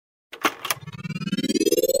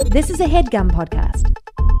This is a HeadGum podcast.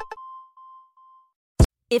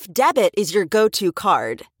 If debit is your go-to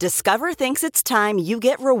card, Discover thinks it's time you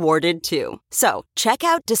get rewarded too. So, check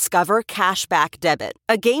out Discover Cashback Debit,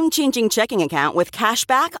 a game-changing checking account with cash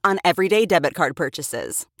back on everyday debit card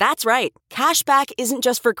purchases. That's right, cashback isn't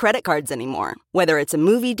just for credit cards anymore. Whether it's a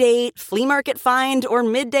movie date, flea market find, or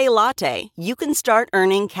midday latte, you can start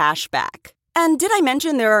earning cash back. And did I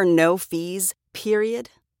mention there are no fees, period?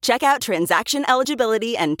 Check out transaction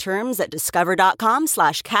eligibility and terms at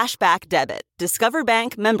discover.com/cashbackdebit. Discover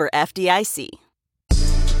Bank, member FDIC.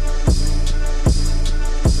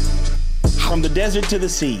 From the desert to the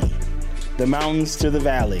sea, the mountains to the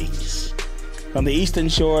valleys, from the eastern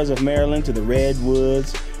shores of Maryland to the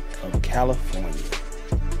redwoods of California.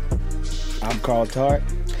 I'm Carl Tart.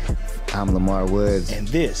 I'm Lamar Woods. And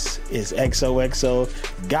this is XOXO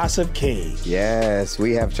Gossip King. Yes,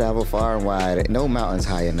 we have traveled far and wide. No mountains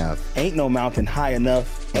high enough. Ain't no mountain high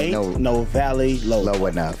enough. Ain't no valley low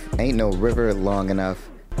enough. Ain't no river long enough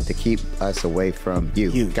to keep us away from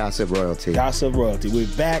you. Gossip Royalty. Gossip Royalty. We're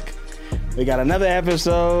back. We got another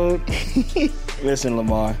episode. Listen,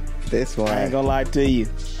 Lamar. This one. I ain't gonna lie to you.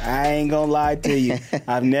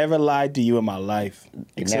 I've never lied to you in my life.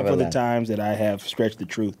 Except for the times that I have stretched the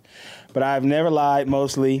truth. But I've never lied,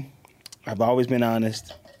 mostly. I've always been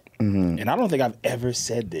honest. Mm-hmm. And I don't think I've ever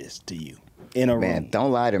said this to you in a room. Man,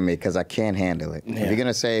 don't lie to me because I can't handle it. Yeah. If you're going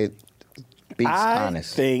to say, be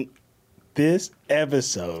honest. I think this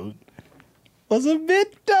episode was a bit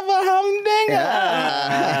of a humdinger.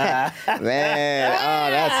 Man,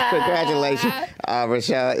 that's congratulations.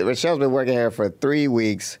 Rochelle's been working here for 3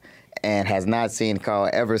 weeks and has not seen Carl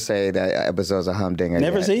ever say that episode's a humdinger.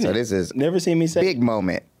 Never seen it. So this is never seen me say big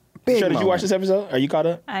moment. Did you watch this episode? Are you caught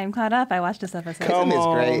up? I'm caught up. I watched this episode. Come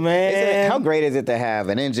on, great? Man. How great is it to have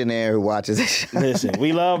an engineer who watches this? Listen,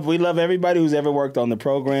 we love everybody who's ever worked on the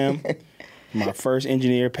program. My first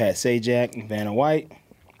engineer, Pat Sajak and Vanna White.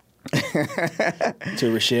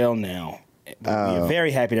 To Rochelle now. We are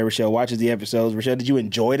very happy that Rochelle watches the episodes. Rochelle, did you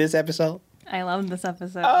enjoy this episode? I loved this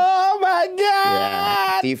episode. Oh my God!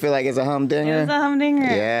 Yeah. Do you feel like it's a humdinger? It was a humdinger.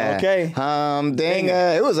 Yeah. Okay.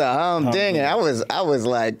 Humdinger. It was a humdinger. I was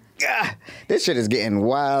like, this shit is getting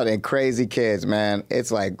wild and crazy, kids, man.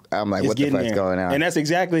 It's like, I'm like, what the fuck's going on? And that's a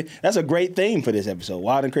great theme for this episode,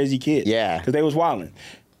 Wild and Crazy Kids. Yeah. Because they was wilding.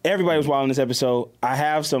 Everybody was wilding this episode. I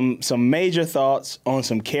have some major thoughts on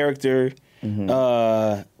some character.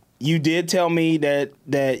 Mm-hmm. You did tell me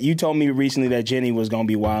that you told me recently that Jenny was going to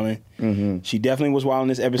be wilding. Mm-hmm. She definitely was wilding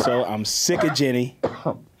this episode. I'm sick of Jenny.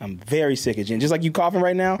 I'm very sick of Jenny. Just like you coughing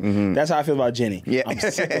right now, that's how I feel about Jenny. Yeah. I'm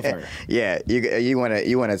sick of her. Yeah, you want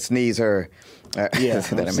to sneeze her. Yeah, I'm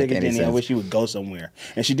sick of Jenny. Sense. I wish she would go somewhere.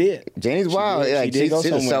 And she did. Jenny's wild. She's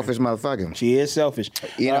a selfish motherfucker. She is selfish.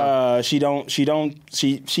 You know,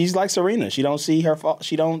 she's like Serena. She don't see her fault.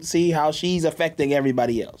 She don't see how she's affecting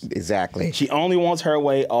everybody else. Exactly. She only wants her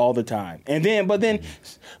way all the time. But then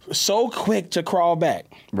so quick to crawl back.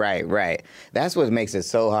 Right. That's what makes it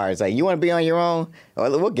so hard. It's like, you want to be on your own?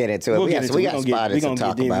 Well, we'll get into it. We got Spotted to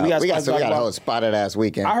talk about. We got a whole Spotted ass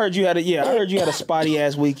weekend. I heard you had a spotty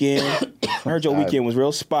ass weekend. I heard your weekend was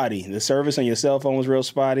real spotty. The service on your cell phone was real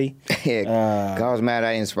spotty. Carl's mad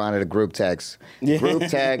I didn't respond to the group text. Yeah. Group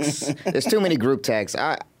text. There's too many group texts.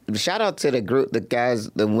 Shout out to the group, the guys,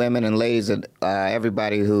 the women and ladies, and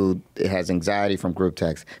everybody who has anxiety from group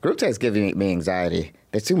text. Group text giving me anxiety.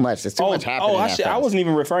 There's too much. There's too much happening. I wasn't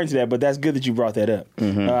even referring to that, but that's good that you brought that up.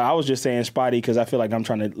 Mm-hmm. I was just saying spotty because I feel like I'm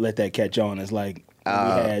trying to let that catch on. It's like we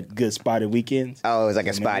had good spotty weekends. Oh, it was like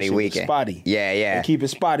a spotty weekend. Spotty. Yeah. They keep it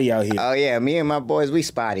spotty out here. Oh, yeah. Me and my boys, we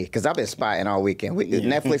spotty because I've been spotting all weekend.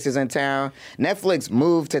 Netflix is in town. Netflix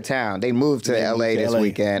moved to town. They moved to L.A. this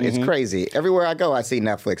weekend. Mm-hmm. It's crazy. Everywhere I go, I see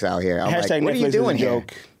Netflix out here. I'm like, what are you doing here?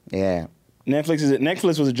 Yeah.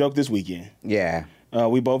 Netflix was a joke this weekend. Yeah.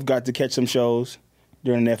 We both got to catch some shows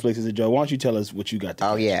during Netflix as a joke. Why don't you tell us what you got to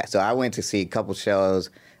catch? Yeah. So I went to see a couple shows.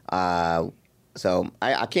 So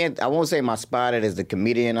I won't say my spotted is the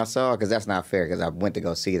comedian I saw because that's not fair because I went to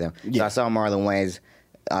go see them. Yeah. So I saw Marlon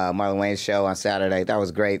Wayne's show on Saturday. That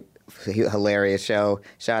was great. Hilarious show.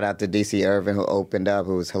 Shout out to DC Irvin who opened up,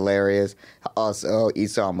 who was hilarious. Also,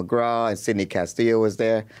 Esau McGraw and Sidney Castillo was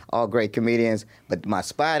there. All great comedians. But my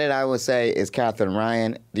spotted, I would say, is Catherine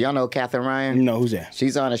Ryan. Do y'all know Catherine Ryan? No, who's that?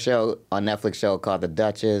 She's on a Netflix show called The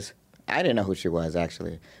Duchess. I didn't know who she was,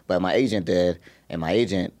 actually. But my agent did, and my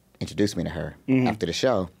agent introduced me to her after the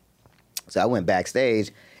show. So I went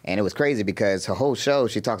backstage, and it was crazy because her whole show,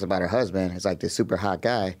 she talks about her husband. It's like this super hot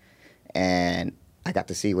guy. And I got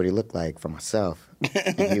to see what he looked like for myself.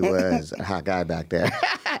 And he was a hot guy back there.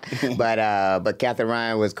 But Catherine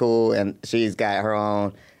Ryan was cool, and she's got her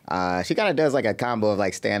own She kind of does like a combo of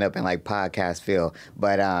like stand up and like podcast feel,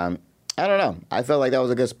 but I don't know. I felt like that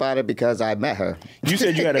was a good spotter because I met her. You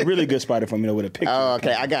said you had a really good spotter for me though with a picture. Oh,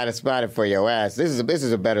 okay. I got a spotter for your ass. This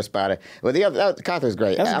is a better spotter. Well, the other Cawthon's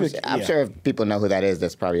great. I'm sure if people know who that is,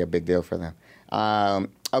 that's probably a big deal for them.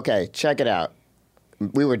 Okay, check it out.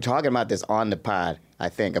 We were talking about this on the pod, I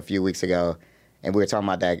think, a few weeks ago, and we were talking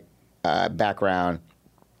about that background.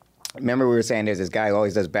 Remember we were saying there's this guy who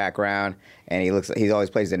always does background, and he always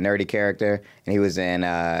plays the nerdy character, and he was in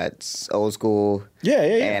Old School. Yeah.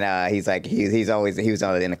 And he's he was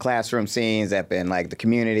in the classroom scenes up in like the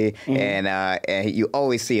community, and you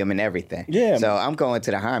always see him in everything. Yeah. So I'm going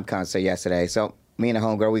to the Haim concert yesterday. So me and the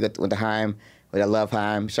homegirl, we went to Haim. I love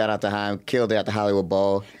Haim. Shout out to Haim. Killed it at the Hollywood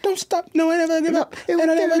Bowl. Don't stop. No, I never give up. And I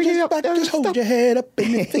never give up. Just hold your head up.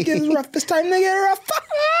 And if it gets rough, it's time to get rough.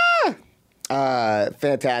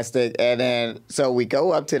 Fantastic. And then, so we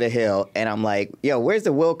go up to the hill, and I'm like, yo, where's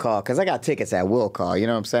the will call? Because I got tickets at will call, you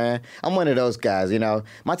know what I'm saying? I'm one of those guys, you know?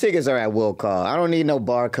 My tickets are at will call. I don't need no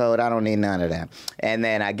barcode. I don't need none of that. And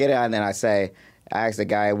then I get out, and then I ask the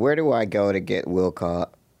guy, where do I go to get will call?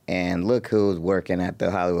 And look who's working at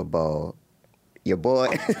the Hollywood Bowl. Your boy.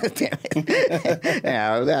 Damn it.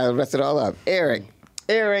 Yeah, I messed it all up. Eric,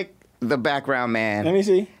 the background man. Let me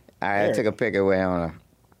see. All right, I took a pic away on him.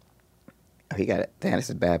 Oh, he got it. Damn, this is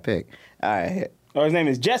a bad pic. All right. Oh, his name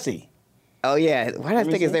is Jesse. Oh, yeah. Why did I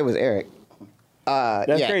think his name was Eric?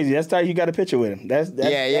 That's crazy. That's how you got a picture with him. That's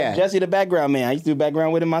Jesse, the background man. I used to do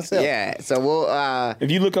background with him myself. Yeah. So we'll. If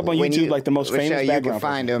you look up on YouTube, like the most famous background, you can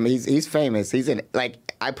find him. He's famous. He's in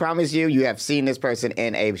I promise you have seen this person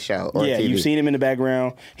in a show or TV. You've seen him in the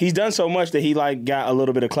background. He's done so much that he got a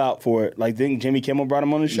little bit of clout for it. Like, didn't Jimmy Kimmel brought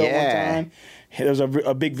him on the show one time? There was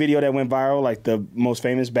a big video that went viral, like the most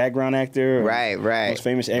famous background actor. Right. Most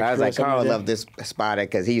famous extra. I was like, Carl loved this spotter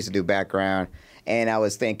because he used to do background. And I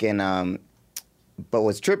was thinking, but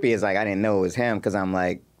what's trippy is like I didn't know it was him because I'm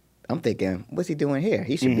thinking, what's he doing here?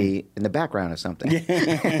 He should be in the background or something.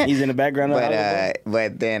 He's in the background.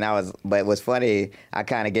 But what's funny, I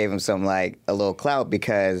kind of gave him some like a little clout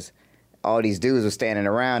because all these dudes were standing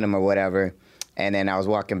around him or whatever. And then I was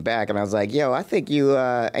walking back, and I was like, yo, I think you,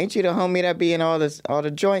 ain't you the homie that be in all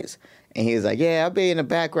the joints? And he was like, yeah, I'll be in the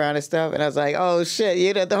background and stuff. And I was like, oh shit,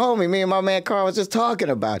 you're the homie. Me and my man Carl was just talking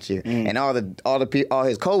about you. And all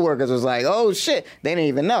his coworkers was like, oh shit, they didn't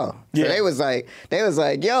even know. So they was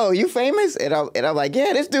like, yo, you famous? And I'm like,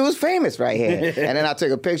 yeah, this dude's famous right here. And then I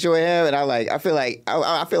took a picture with him, and I feel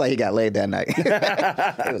like he got laid that night.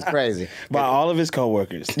 It was crazy. By all of his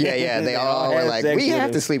coworkers. Yeah, they all were like, we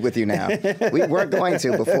have to sleep with you now. We weren't going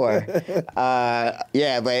to before. But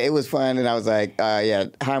it was fun, and I was like,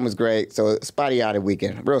 Haim was great. So Spotty Yachty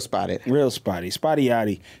weekend, real spotted. Spotty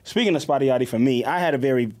Yachty. Speaking of Spotty Yachty, for me, I had a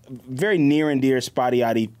very, very near and dear Spotty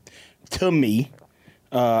Yachty to me.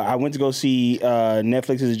 I went to go see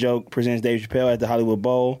Netflix's Joke presents Dave Chappelle at the Hollywood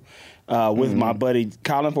Bowl with my buddy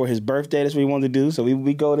Colin for his birthday. That's what we wanted to do. So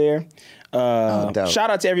we go there. Shout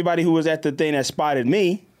out to everybody who was at the thing that spotted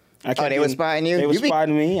me. They were spotting you? They were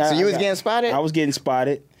spotting me. So you was getting spotted? I was getting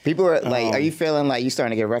spotted. People were like, are you feeling like you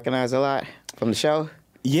starting to get recognized a lot from the show?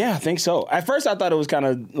 Yeah, I think so. At first, I thought it was kind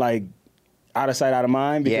of like out of sight, out of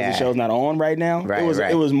mind because the show's not on right now. Right,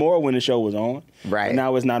 it was more when the show was on. Right. But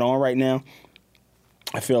now it's not on right now.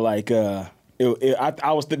 I feel like I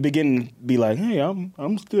was beginning to be like, hey,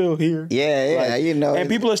 I'm still here. Yeah, like, you know. And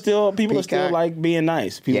people are still like being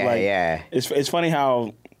nice. People It's funny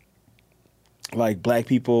how like black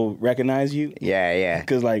people recognize you. Yeah.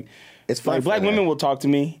 Because like. It's fun. Like black women will talk to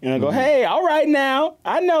me and I go, "Hey, all right now,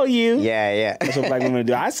 I know you." Yeah. That's what black women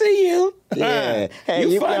do. I see you. Yeah. Hey,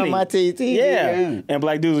 you funny. On my TT. Yeah. And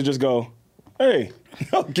black dudes will just go, "Hey,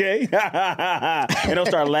 okay," and they'll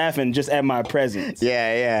start laughing just at my presence.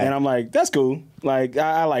 Yeah. And I'm like, "That's cool. Like,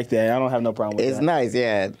 I like that. I don't have no problem with that." It's nice.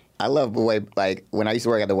 Yeah. I love the way like when I used to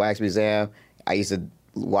work at the Wax Museum, I used to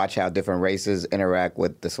watch how different races interact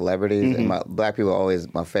with the celebrities, and black people are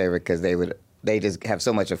always my favorite because they just have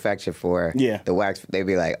so much affection for the wax. They'd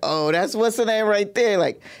be like, oh, that's what's the name right there?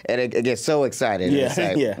 Like, and it gets so excited.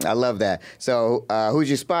 Yeah. I love that. So, who'd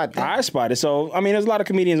you spot then? I spotted. So, I mean, there's a lot of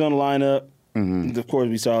comedians on the lineup. Of course,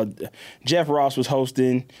 we saw Jeff Ross was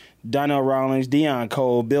hosting, Donnell Rawlings, Deion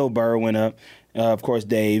Cole, Bill Burr went up, of course,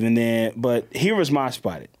 Dave. But here was my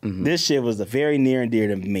spotted. This shit was very near and dear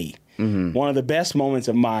to me. One of the best moments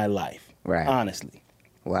of my life. Right. Honestly.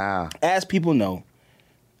 Wow. As people know,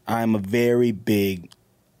 I'm a very big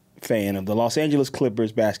fan of the Los Angeles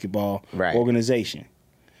Clippers basketball organization.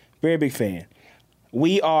 Very big fan.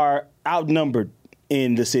 We are outnumbered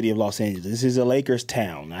in the city of Los Angeles. This is a Lakers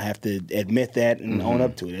town. I have to admit that and own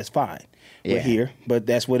up to it. That's fine. Yeah. We're here, but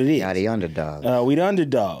that's what it is. Yeah, the underdogs. We the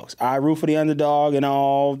underdogs. I root for the underdog in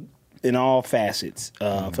all facets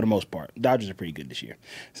for the most part. Dodgers are pretty good this year,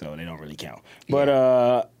 so they don't really count.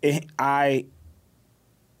 But I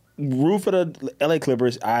root for the LA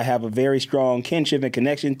Clippers. I have a very strong kinship and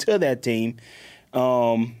connection to that team.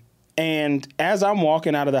 And as I'm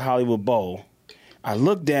walking out of the Hollywood Bowl, I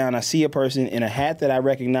look down, I see a person in a hat that I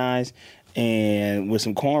recognize and with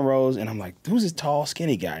some cornrows, and I'm like, who's this tall,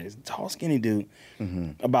 skinny guy? This tall, skinny dude,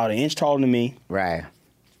 about an inch taller than me. Right.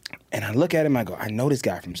 And I look at him, I go, I know this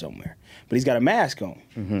guy from somewhere. But he's got a mask on.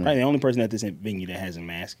 Probably the only person at this venue that has a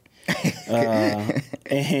mask.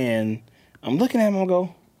 And I'm looking at him, I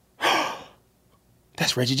go,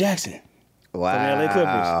 that's Reggie Jackson. Wow. From the LA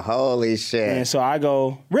Clippers. Holy shit. And so I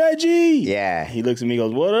go, Reggie! Yeah. He looks at me and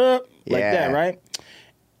goes, what up? Like Yeah. that, right?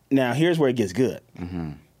 Now, here's where it gets good.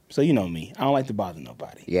 So you know me. I don't like to bother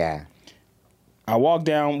nobody. Yeah. I walk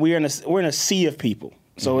down. We're in a sea of people.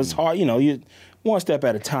 So it's hard, you one step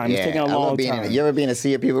at a time. It's taking a I love long being time. you ever been in a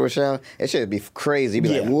sea of people, Rochelle? It should be crazy. You'd be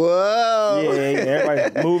like, Yeah. whoa. Yeah,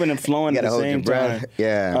 everybody moving and flowing at gotta the hold your same breath. time.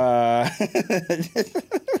 Yeah.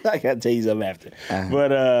 I gotta tell you something after.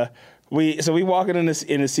 But we walking in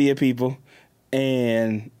a sea of people,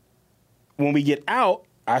 and when we get out,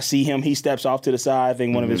 I see him. He steps off to the side. I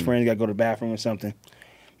think one of his friends got to go to the bathroom or something.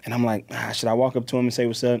 And I'm like, should I walk up to him and say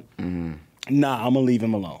what's up? Nah, I'm gonna leave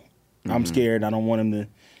him alone. I'm scared. I don't want him to.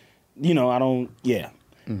 I don't. Yeah.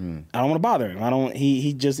 I don't want to bother him. I don't.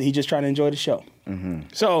 He just trying to enjoy the show.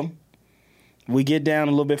 So we get down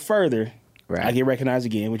a little bit further. Right. I get recognized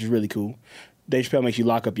again, which is really cool. Dave Chappelle makes you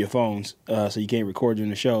lock up your phones so you can't record during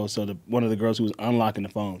the show. So one of the girls who was unlocking the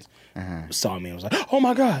phones saw me and was like, "Oh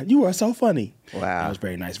my God, you are so funny!" Wow. That was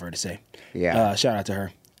very nice of her to say. Yeah. Shout out to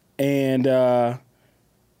her. And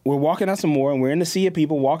we're walking out some more, and we're in the sea of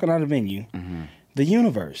people walking out of the venue. The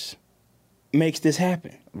universe makes this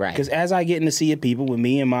happen. Right. Because as I get in the sea of people with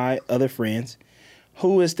me and my other friends,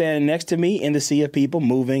 who is standing next to me in the sea of people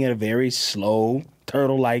moving at a very slow,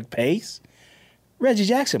 turtle-like pace? Reggie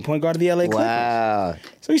Jackson, point guard of the LA Clippers. Wow.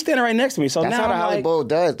 So he's standing right next to me. So That's now how the I'm Hollywood like, Bowl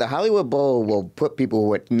does. The Hollywood Bowl will put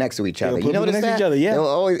people next to each other. put You people notice next to that? each other, yeah. They'll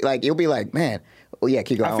always, you'll be like, man, oh yeah,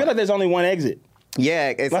 keep going. I feel like there's only one exit. Yeah,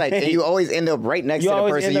 it's like, and you always end up right next to the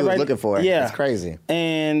always person end you up was right- looking for. Yeah. It's crazy.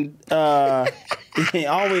 And you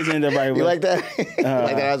always end up right You with like that?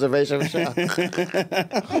 Like that observation, Michelle?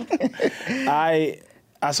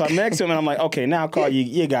 So I'm next to him and I'm like, okay, now I'll call you.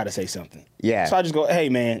 You got to say something. Yeah. So I just go, hey,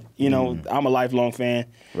 man, I'm a lifelong fan.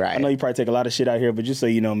 Right. I know you probably take a lot of shit out here, but just so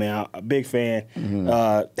you know, man, I'm a big fan.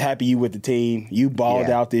 Happy you with the team. You balled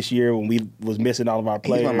Yeah. out this year when we was missing all of our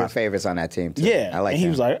players. He's one of my favorites on that team, too. Yeah. I like And he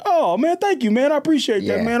him. was like, oh, man, thank you, man. I appreciate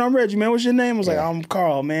that, Yeah. man. I'm Reggie, man. What's your name? I was like, Yeah. I'm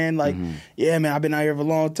Carl, man. Like, yeah, man, I've been out here for a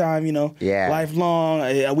long time, Yeah.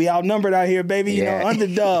 lifelong. We outnumbered out here, baby. Yeah.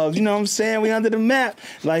 Underdogs. You know what I'm saying? We under the map.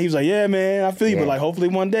 Like, he was like, yeah, man, I feel you. Yeah. But like, hopefully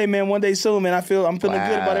one day soon, man, I'm feeling good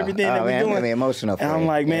about everything that we're man, doing. I'm getting emotional for And I'm you.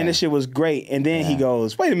 like, man, Yeah. this shit was great. And then he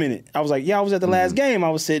goes, wait a minute. I was like, yeah, I was at the last game. I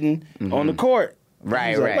was sitting on the court. Right,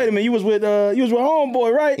 He was like, right. wait a minute, you was with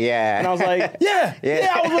homeboy, right? Yeah. And I was like, yeah,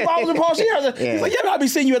 I was with Paul Shear. Yeah. He's like, yeah, man, I be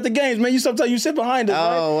seeing you at the games, man. Sometimes you sit behind us,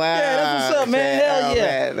 right? Oh, wow. Yeah, that's what's up, man. Shit. Hell Oh, yeah.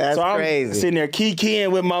 man, that's so I'm crazy. sitting there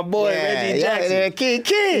key-keying with my boy, Reggie Jackson. Yeah,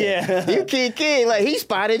 key. Yeah. You key. Like, he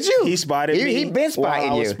spotted you. He spotted me. He been spotting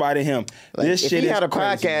while I you. was spotting him. Like, This if shit he is had a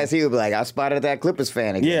crazy. podcast, he would be like, I spotted that Clippers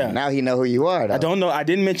fan again. Yeah. Now he know who you are, though. I don't know. I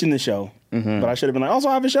didn't mention the show, but I should have been like, also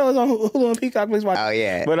I have a show. It's on Hulu and Peacock. Please watch. Oh,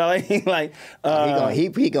 yeah. But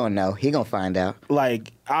He gonna know. He gonna find out.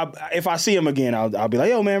 if I see him again, I'll be like,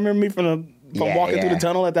 yo, man, remember me from Yeah, walking through yeah. the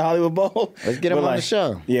tunnel at the Hollywood Bowl? Let's get him But on the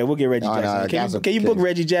show. Yeah, we'll get Reggie No, Jackson. no, Can you book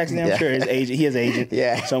Reggie Jackson? I'm Yeah. sure his agent. He has an agent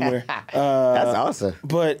Yeah. somewhere. That's awesome.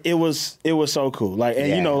 But it was so cool.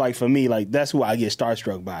 Yeah. For me, that's who I get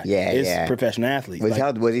starstruck by. Yeah, it's yeah. professional athletes. Was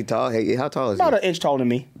he tall? How tall is he? about an inch taller than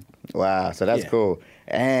me. Wow, so that's Yeah. cool.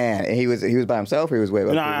 And he was by himself, or he was with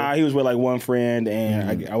other Nah, he was with one friend,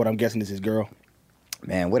 and what I'm guessing is his girl. people?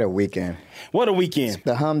 Man, what a weekend. What a weekend.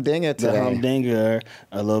 The humdinger today. The humdinger,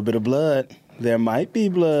 a little bit of blood. There might be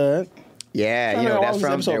blood. Yeah, I don't know, what that's was this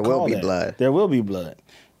from episode There Will called Be that? Blood. There Will Be Blood.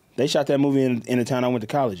 They shot that movie in the town I went to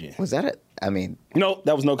college in. Was that it? I mean, Nope,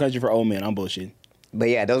 that was No Country for Old Men. I'm bullshitting. but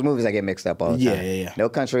yeah, those movies I get mixed up all the Yeah, time. yeah. No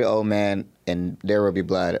Country, Old Man, and There Will Be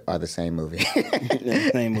Blood are the same movie.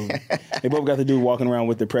 Same movie. They both got to do walking around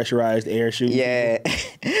with the pressurized air chute. yeah.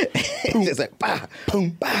 It's just like, bah,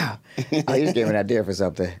 boom, bah. Oh, he just gave me an idea for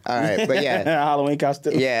something. All right, but yeah. Halloween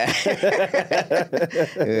costume. Yeah.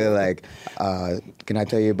 You're like, can I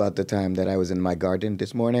tell you about the time that I was in my garden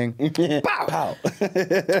this morning? Pow.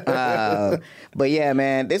 But yeah,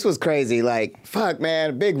 man, this was crazy. Like, fuck,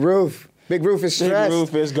 man, Big Roof. Big Roof is stressed. Big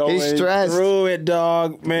Roof is going He's stressed. through it,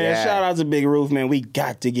 dog. Man, Yeah. shout out to Big Roof, man. We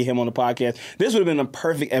got to get him on the podcast. This would have been a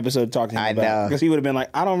perfect episode to talk to him I about. know. Because he would have been like,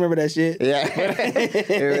 I don't remember that shit. Yeah.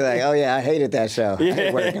 They were like, oh, yeah, I hated that show. I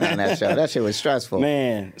hated working on that show. That shit was stressful.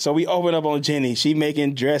 Man, so we open up on Jenny. She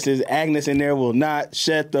making dresses. Agnes in there will not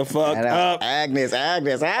shut the fuck up. Agnes.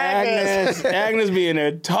 Agnes being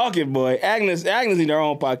there talking, boy. Agnes need her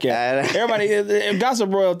own podcast. Everybody,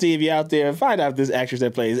 Gossip Royalty, if you out there, find out if this actress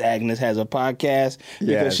that plays Agnes has a podcast because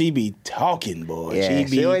Yes. she be talking, boy. Yeah,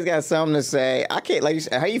 She she always got something to say. I can't, like,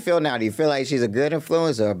 how you feel now? Do you feel like she's a good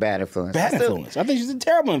influence or a bad influence? bad influence. I think she's a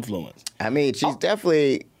terrible influence. I mean, she's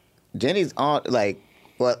definitely, Jenny's on, like,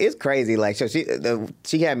 well, it's crazy. Like, so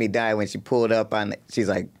she had me die when she pulled up on, she's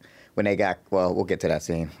like, when they got, well, we'll get to that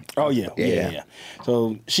scene. Oh, yeah.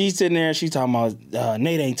 So she's sitting there. She's talking about,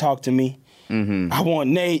 Nate ain't talked to me. Mm-hmm. I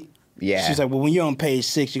want Nate. Yeah. She's like, well, when you're on page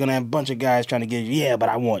 6, you're going to have a bunch of guys trying to get you. Yeah, but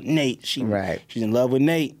I want Nate. She's in love with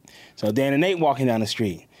Nate. So Dan and Nate walking down the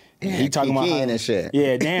street. Yeah, he talking about kikiing and shit.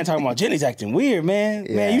 Yeah, Dan talking about Jenny's acting weird, man.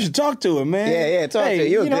 Yeah. Man, you should talk to her, man. Yeah, talk to her.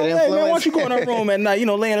 You a good Hey, man, why influence. don't you go in her room at night,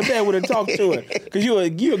 lay in the bed with her and talk to her? Because you a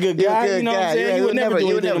good You're a guy, good you know guy. what I'm saying? Yeah, you would never do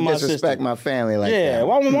you would anything to never my disrespect sister. my family like Yeah, that.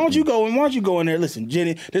 why don't you go in there? Listen,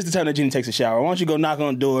 Jenny, this is the time that Jenny takes a shower. Why don't you go knock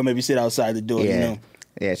on the door, maybe sit outside the door, Yeah. you know?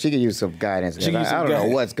 Yeah, she could use some guidance. She could use I some don't know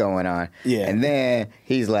guidance. what's going on. Yeah. And then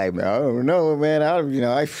he's like, I don't know, man. Man,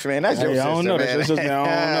 that's your Hey, sister, I don't know. man. That's your sister, I don't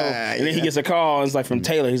know. And then he gets a call, and it's like from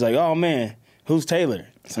Taylor. He's like, oh, man, who's Taylor?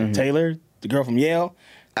 It's like, Taylor, the girl from Yale?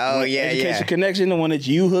 Oh, yeah, Education Connection, the one that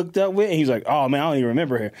you hooked up with? And he's like, oh, man, I don't even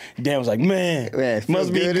remember her. Dan was like, man, it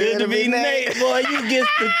must be feels good to be Nate. Boy, you get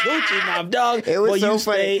the coochie, my dog. It was Boy, so you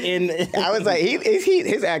funny. stay in. I was like,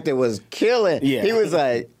 his acting was killing. Yeah. He was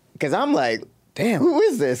like, because I'm like, damn, who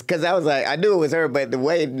is this? Because I was like, I knew it was her, but the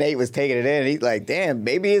way Nate was taking it in, he's like, damn,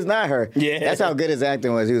 maybe it's not her. Yeah. That's how good his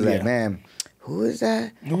acting was. He was like, Yeah. man, who is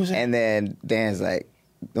that? Who is that? And then Dan's like,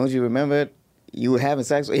 don't you remember you were having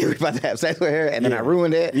sex with, you were about to have sex with her, and then I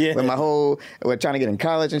ruined it with my whole, we're trying to get in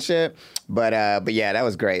college and shit. But yeah, that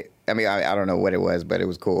was great. I mean, I don't know what it was, but it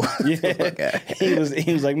was cool. Yeah. He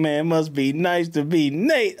was like, man, it must be nice to be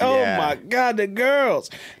Nate. Oh, Yeah. my God, the girls.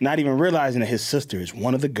 Not even realizing that his sister is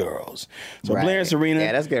one of the girls. So Right. Blair and Serena.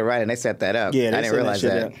 Yeah, that's good, right? And they set that up. Yeah, they I didn't set that realize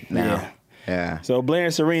shit that. up. No. Yeah. Yeah. So Blair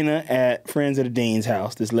and Serena at Friends of the Dean's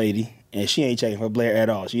house, this lady, and she ain't checking for Blair at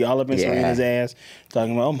all. She all up in Yeah. Serena's ass,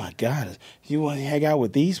 talking about, oh my God, you want to hang out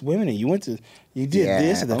with these women and you did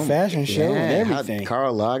this at the fashion show and how everything.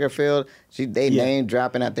 Karl Lagerfeld, they name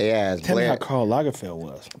dropping at their ass. Tell me how Karl Lagerfeld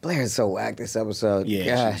was. Blair is so whack this episode. Yeah,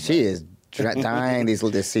 Yeah, she is dying this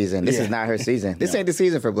season. This Yeah. is not her season. This ain't the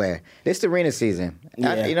season for Blair. This is Serena's season.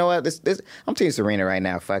 Yeah. You know what? This I'm team Serena right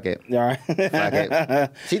now. Fuck it. All right. Fuck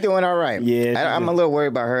it. She doing all right. Yeah, I'm a little worried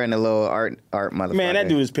about her and the little art motherfucker. Man, that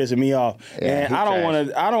dude is pissing me off. Yeah, and he I don't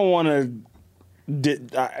trash. want to.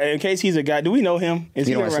 In case he's a guy, do we know him? Is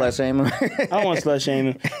You he don't want to around? slut shame him? I don't want to slut shame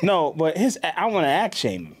him. No, but I want to act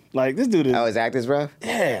shame him. Like this dude is. Oh, his act is rough?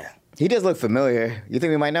 Yeah. He does look familiar. You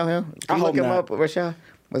think we might know him? Can I you hope look him not. up, Rashad?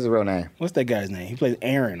 What's his real name? What's that guy's name? He plays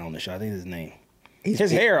Aaron on the show. I think that's his name.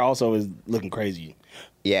 His hair also is looking crazy.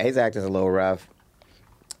 Yeah, his act is a little rough,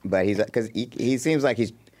 but because he seems like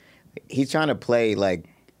he's trying to play like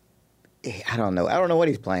I don't know what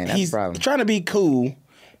he's playing. That's He's the problem. trying to be cool,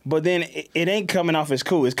 but then it ain't coming off as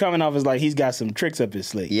cool. It's coming off as like he's got some tricks up his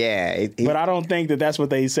sleeve. Yeah, But I don't think that that's what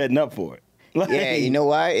they setting up for it. Like, yeah. You know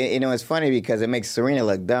why? It's funny because it makes Serena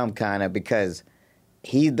look dumb, kind of because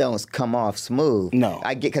he don't come off smooth. No.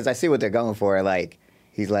 I get because I see what they're going for. Like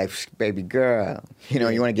he's like, baby girl, you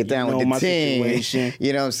want to get down You know with my the team. situation.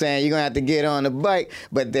 You know what I'm saying? You're gonna have to get on the bike.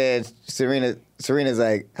 But then Serena's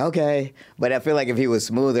like, okay. But I feel like if he was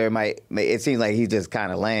smoother, it seems like he's just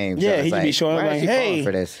kind of lame. So Yeah, it's he could be showing why up is like, she falling hey,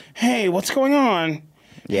 for this? hey, what's going on?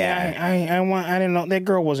 Yeah. I didn't know that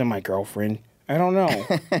girl wasn't my girlfriend. I don't know.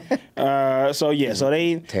 So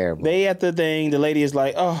Terrible. they at the thing. The lady is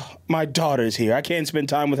like, oh, my daughter's here. I can't spend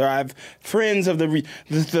time with her. I have friends of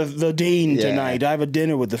the dean Yeah. tonight. I have a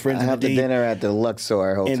dinner with the friends I of have the the dean. dinner at the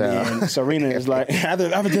Luxor And Hotel. then Serena is like, I have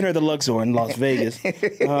a dinner at the Luxor in Las Vegas.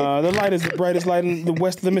 The light is the brightest light in the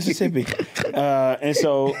west of the Mississippi. And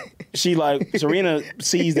so Serena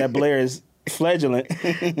sees that Blair is flagellant,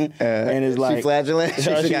 and it's like she flagellant.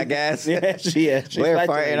 She got gas. Yeah, she's Blair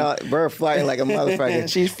farting like a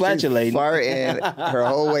motherfucker. She's flatulating. She's farting her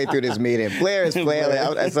whole way through this meeting. Blair is flailing.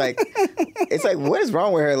 It's like, what is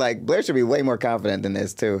wrong with her? Like, Blair should be way more confident than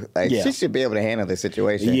this too. Like, she should be able to handle this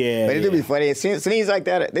situation. Yeah, but it'd be funny. Scenes like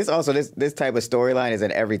that. This type of storyline is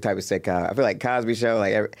in every type of sitcom. I feel like Cosby Show,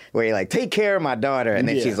 like where you're like, take care of my daughter, and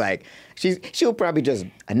then she's like. She'll probably just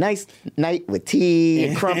a nice night with tea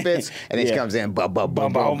and crumpets, and then she comes in, I'm bad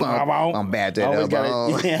to the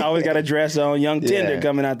bone. I always got a dress on, young tender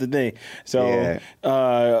coming out the thing. So,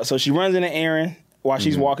 so she runs into Aaron while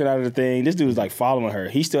she's walking out of the thing. This dude is like following her.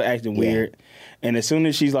 He's still acting weird, and as soon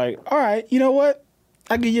as she's like, "All right, you know what?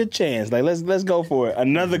 I'll give you a chance. Like, let's go for it."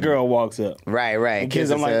 Another girl walks up. Right.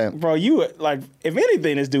 Because I'm like, bro, you like, if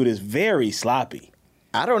anything, this dude is very sloppy.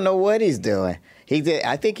 I don't know what he's doing.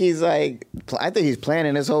 I think he's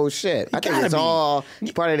planning this whole shit. I think it's all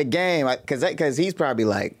part of the game. Because he's probably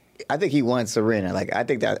like, I think he wants Serena. Like, I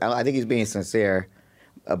think he's being sincere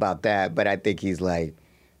about that. But I think he's like,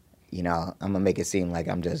 I'm gonna make it seem like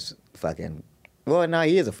I'm just fucking. Well, no,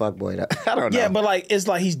 he is a fuckboy. I don't know. Yeah, but like, it's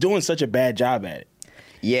like he's doing such a bad job at it.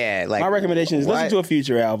 Yeah, like my recommendation is listen to a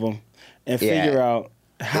Future album and figure out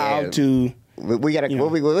how to. We gotta.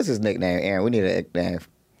 What's his nickname, Aaron? We need a nickname.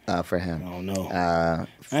 For him. I don't know. I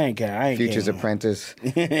ain't Future's Apprentice.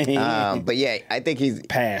 But yeah, I think he's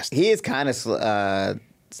passed. He is kind of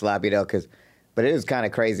sloppy though, but it is kind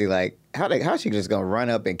of crazy. Like how she just gonna run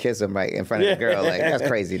up and kiss him right in front of the girl? Like that's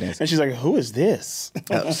craziness. And she's like, "Who is this?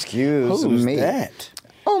 Excuse Who's me. that?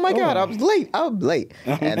 Oh my God, I was late.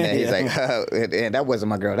 And then he's like, and that wasn't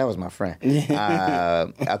my girl, that was my friend.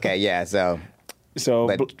 Okay, yeah,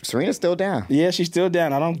 but Serena's still down. Yeah, she's still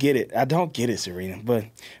down. I don't get it, Serena. But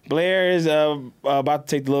Blair is about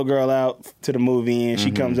to take the little girl out to the movie, and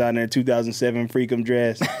she comes out in her 2007 Freakum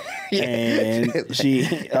dress. And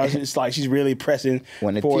it's like she's really pressing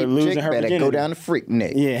for losing her virginity. Go down the freak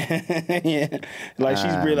neck. Yeah. Like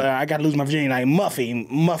she's really, I got to lose my virginity. Like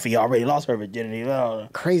Muffy already lost her virginity.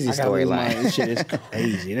 Crazy storyline. This shit is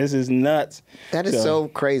crazy. This is nuts. That is so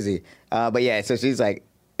crazy. But yeah, so she's like,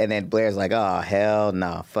 and then Blair's like, oh, hell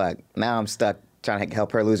no, fuck. Now I'm stuck trying to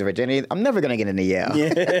help her lose her virginity. I'm never going to get into Yale.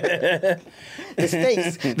 Yeah.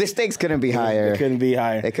 the stakes couldn't be higher. They couldn't be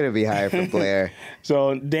higher. They couldn't be higher for Blair.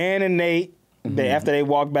 So Dan and Nate, after they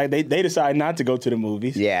walk back, they decide not to go to the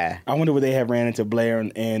movies. Yeah. I wonder would they have ran into Blair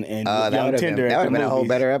and young Tinder that would have been a whole movies.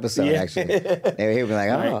 better episode, actually. He would be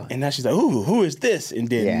like, oh. Right. And now she's like, ooh, who is this? And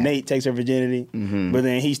then Nate takes her virginity. But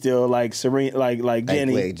then he's still like Serena, like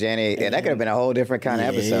Jenny. Like Jenny. Yeah, that could have been a whole different kind of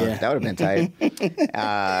episode. Yeah. That would have been tight.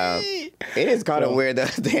 It is kind of weird, though.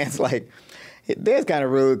 Dan's kind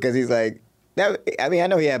of rude because he's like, I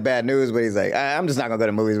know he had bad news, but he's like, I'm just not gonna go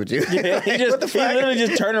to movies with you. Yeah, he literally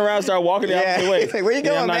just turned around, started walking the opposite way. He's like, where you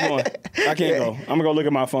going, I'm not going. I can't go. I'm gonna go look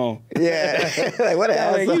at my phone. Yeah, like what the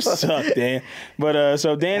hell? Like, you suck, Dan. But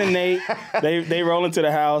so Dan and Nate, they roll into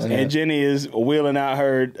the house, and Jenny is wheeling out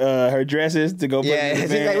her dresses to go. Yeah,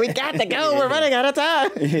 she's like, we got to go. We're running out of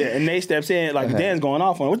time. Yeah, and Nate steps in, like Dan's going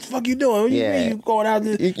off on her. What the fuck you doing? You going out?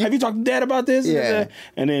 Have you talked to Dad about this? Yeah.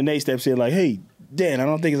 And then Nate steps in, like, hey. Dan, I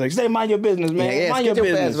don't think it's like, stay mind your business, man. Yeah, mind your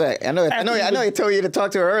business. Back. I know he told you to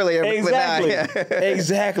talk to her earlier. Exactly. But nah.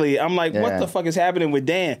 Exactly. I'm like, what the fuck is happening with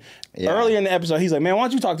Dan? Yeah. Earlier in the episode, he's like, man, why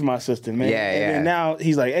don't you talk to my sister, man? And then now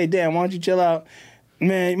he's like, hey, Dan, why don't you chill out?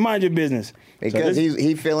 Man, mind your business. Because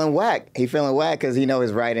he feeling whack. He feeling whack because he know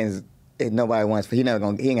his writings. Nobody wants. He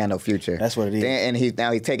ain't got no future. That's what it is. And he's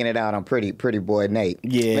taking it out on pretty boy Nate.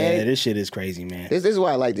 Yeah, man, this shit is crazy, man. This is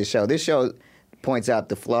why I like this show. This show points out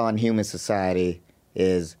the flaw in human society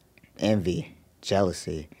is envy,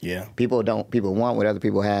 jealousy. Yeah. People want what other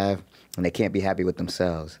people have, and they can't be happy with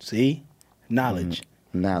themselves. See? Knowledge.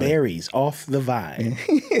 Berries off the vine.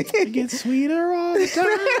 It gets sweeter all the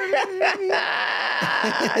time.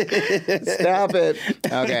 Stop it.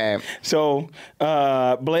 Okay. So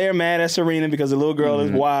Blair mad at Serena because the little girl is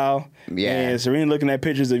wild. Yeah. And Serena looking at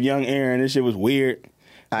pictures of young Aaron. This shit was weird.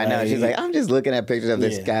 I know. She's like, I'm just looking at pictures of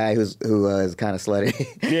this guy who is kind of slutty.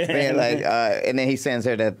 Yeah. And then he sends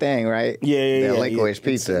her that thing, right? Yeah. The licorice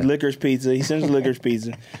pizza. Licorice pizza. He sends licorice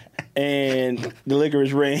pizza. And the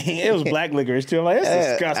licorice ring. It was black licorice, too. I'm like,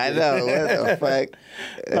 that's disgusting. I know. What the fuck?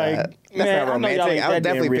 That's not romantic. I was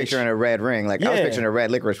definitely picturing a red ring. I was picturing a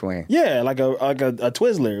red licorice ring. Yeah, like a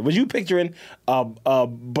Twizzler. Was you picturing a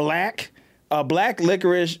black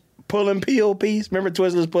licorice pull and peel piece? Remember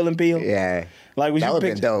Twizzlers pull and peel? Yeah. Like, was that you would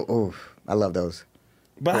have been dope. Ooh, I love those.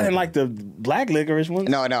 But I didn't like the black licorice one.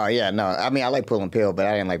 No. I mean, I like pulling pill, but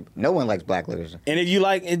I didn't like. No one likes black licorice. And if you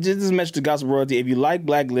like, it just is a message to Gossip Royalty. If you like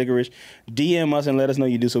black licorice, DM us and let us know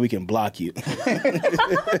you do so we can block you.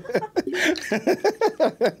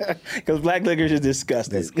 Because black licorice is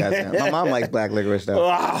disgusting. Disgusting. My mom likes black licorice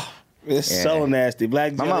though. Oh, it's so nasty.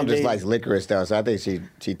 Black. My mom just likes licorice though, so I think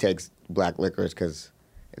she takes black licorice because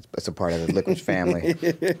it's a part of the licorice family.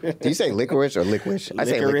 Do you say licorice or licorice? I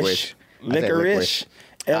say licorice. Licorice. Lickeris.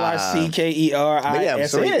 But yeah,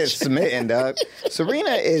 Serena is smitten, dog.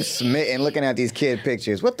 Serena is smitten looking at these kid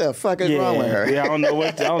pictures. What the fuck is wrong with her? Yeah, I don't know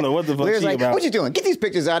what the fuck Lyra's she like, about. what you doing? Get these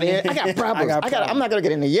pictures out of here. I got problems. I'm not gonna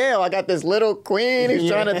get into Yale. I got this little queen who's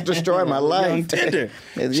trying to destroy my life. Young tender.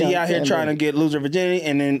 She out here trying to lose her virginity,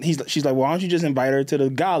 and then she's like, well, why don't you just invite her to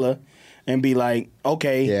the gala? And be like,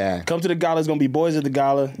 okay, come to the gala. It's gonna be boys at the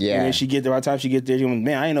gala. Yeah. And then she get there. By the time she gets there, she goes,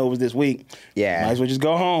 man, I didn't know it was this week. Yeah. Might as well just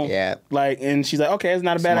go home. Yeah. Like, and she's like, okay, it's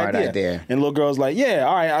not a bad idea. And the little girl's like, yeah,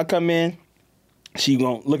 all right, I'll come in. She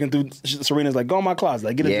looking through. Serena's like, go in my closet.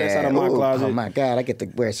 Like, get a dress out of my closet. Oh my God, I get to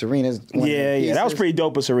wear Serena's. Yeah. That was pretty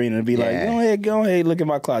dope of Serena to be like, go ahead, look at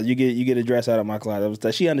my closet. You get a dress out of my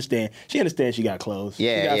closet. She understands. She got clothes.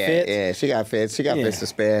 Yeah, she got fits. Yeah, she got fits. She got fits to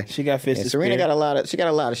spare. She got fits to spare. Serena got a lot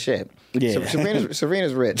of shit. Yeah.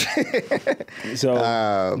 Serena's rich.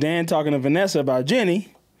 So Dan talking to Vanessa about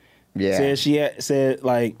Jenny. Yeah. Said she said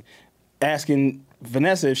like asking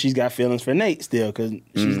Vanessa if she's got feelings for Nate still, because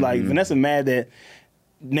she's like, Vanessa mad that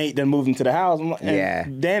Nate done moved into the house.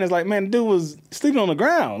 And Dan is like, man, the dude was sleeping on the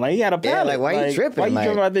ground. Like, he had a pallet. Yeah, like, why you tripping? Why you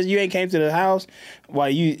tripping about this? You ain't came to the house. Why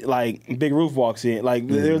you, like, Big Roof walks in. Like,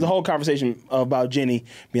 there was a whole conversation about Jenny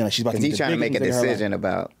being like, she's about to he's trying to make a decision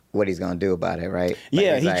about what he's going to do about it, right?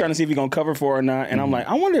 Yeah, he's trying to see if he's going to cover for her or not. And I'm like,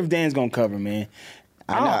 I wonder if Dan's going to cover, man.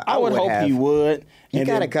 I would hope he would. You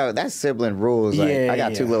got to cover. That's sibling rules. Like, I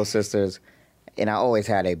got two little sisters. And I always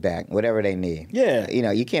have their back, whatever they need. Yeah. You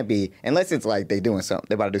know, you can't be, unless it's like they're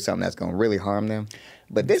about to do something that's going to really harm them.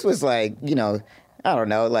 But this was like, you know, I don't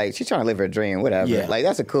know, like, she's trying to live her dream, whatever. Yeah. Like,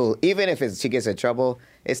 that's a cool, even if she gets in trouble,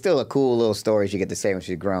 it's still a cool little story she get to say when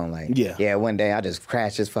she's grown. Like, yeah, one day I just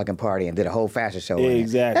crashed this fucking party and did a whole fashion show.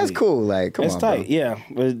 Exactly. That's cool. Like, come on, that's tight, bro. yeah.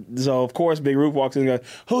 But, so, of course, Big Roof walks in and goes,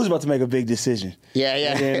 who's about to make a big decision? Yeah.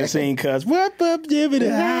 And then the scene cuts, whoop, up,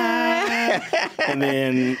 jibbity, and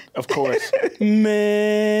then, of course,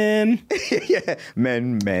 men. Yeah,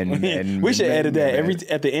 men. We should edit that.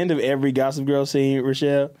 At the end of every Gossip Girl scene,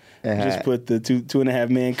 Rochelle, just put the 2.5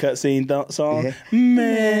 Men cut scene song.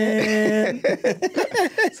 Man.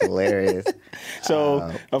 It's hilarious.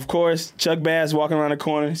 So, of course, Chuck Bass walking around the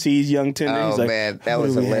corner, sees young Tender. Oh, he's like, man, that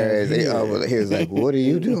was hilarious. He was like, what are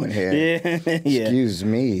you doing here? Yeah. Excuse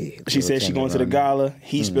me. She said she's going to the gala.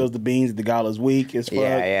 He spills the beans. The gala's weak as fuck.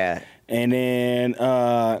 Yeah. And then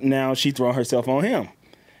now she throwing herself on him.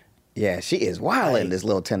 Yeah, she is wilding, this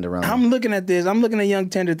little tenderoni. I'm looking at this. I'm looking at young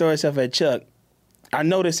Tender throw herself at Chuck. I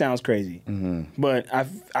know this sounds crazy, but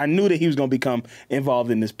I knew that he was going to become involved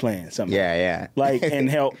in this plan somehow. Yeah. Like, and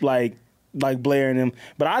help, like Blair and him.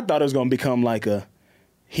 But I thought it was going to become like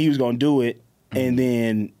he was going to do it, and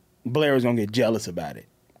then Blair was going to get jealous about it.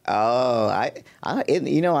 Oh,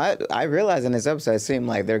 I realized in this episode, it seemed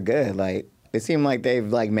like they're good. Like, it seemed like they've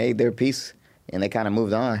like made their peace and they kind of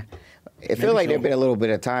moved on. It feels like there's been a little bit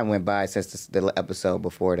of time went by since the episode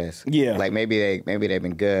before this. Yeah, like maybe they've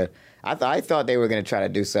been good. I thought they were gonna try to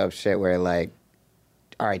do some shit where like,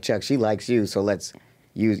 all right, Chuck, she likes you, so let's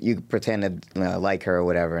you pretend to like her or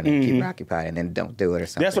whatever, and then keep her occupied, and then don't do it or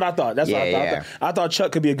something. That's what I thought. What I thought. I thought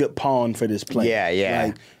Chuck could be a good pawn for this play. Yeah.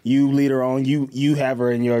 Like, you lead her on. You have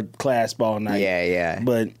her in your class all night. Yeah.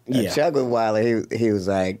 But Chuck was wild. He was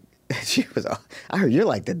like. She was. I heard you're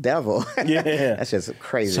like the devil. Yeah, that's just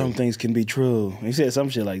crazy. Some things can be true. He said some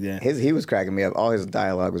shit like that. He was cracking me up. All his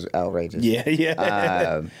dialogue was outrageous.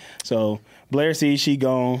 Yeah. So Blair sees she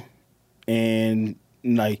gone, and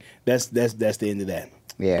like that's the end of that.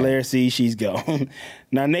 Yeah. Blair sees she's gone.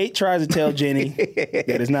 Now Nate tries to tell Jenny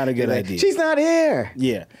that it's not a good idea. She's not here.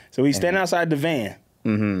 Yeah. So he's standing outside the van.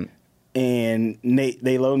 And Nate,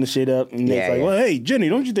 they loading the shit up, and Nate's like, well, hey, Jenny,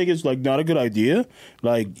 don't you think it's like not a good idea?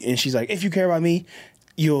 Like, and she's like, if you care about me,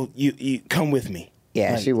 you come with me.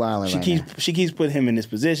 Yeah, like, she wilding. She keeps putting him in this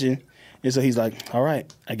position, and so he's like, all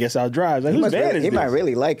right, I guess I'll drive. Like, whose van is this? He might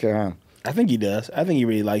really like her, huh? I think he does. I think he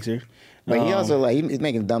really likes her. But he also he's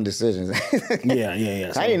making dumb decisions.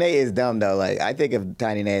 Yeah. Tiny Nate is dumb though. Like, I think of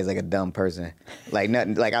Tiny Nate as like a dumb person. Like,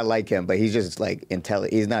 nothing. Like, I like him, but he's just like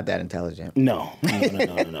intelligent. He's not that intelligent. No.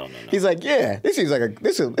 He's like, yeah, this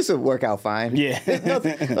will work out fine. Yeah.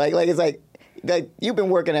 like it's like you've been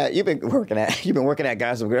working at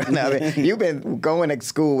Gossip Girl. No, I mean, you've been going to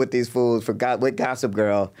school with these fools with Gossip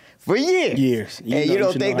Girl for years. And you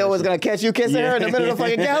don't think no one's gonna catch you kissing her in the middle of the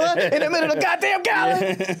fucking gala? In the middle of the goddamn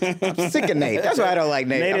gala? I'm sick of Nate. That's why I don't like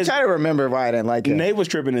Nate. I'm trying to remember why I didn't like him. Nate was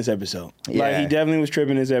tripping this episode. Yeah. Like, he definitely was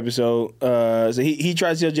tripping this episode. So he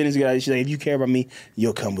tries to tell Jenny to get out. She's like, if you care about me,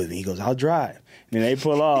 you'll come with me. He goes, I'll drive. And then they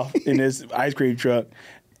pull off in this ice cream truck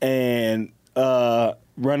and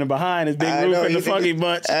running behind his big roof and the Funky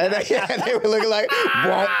Bunch. They were looking like,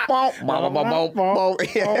 what's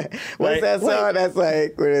that song? That's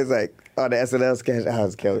like, where it's like, on the SNL sketch, I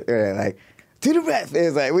was killed. Like, to the rest.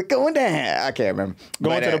 It's like, we're going down. I can't remember.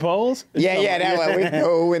 Going to the polls? Yeah, that one. We're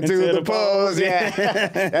going to the polls. Yeah.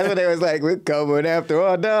 That's what they was like. We're coming after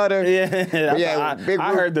our daughter. Yeah.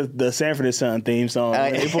 I heard the Sanford and Son theme song.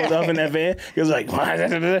 When they pulled up in that van. It was like,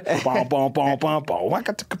 bom, bom, bom, bom, bom. Oh,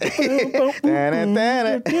 that's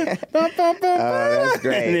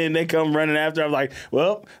great. And then they come running after. I'm like,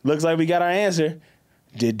 well, looks like we got our answer.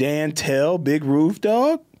 Did Dan tell Big Roof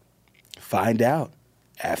Dog? Find out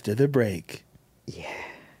after the break. Yeah.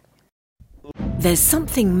 There's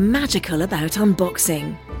something magical about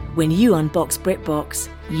unboxing. When you unbox BritBox,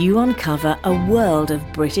 you uncover a world of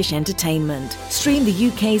British entertainment. Stream the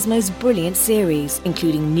UK's most brilliant series,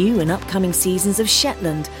 including new and upcoming seasons of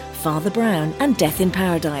Shetland, Father Brown and Death in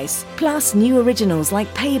Paradise. Plus new originals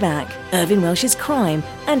like Payback, Irving Welsh's Crime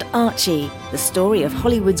and Archie, the story of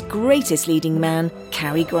Hollywood's greatest leading man,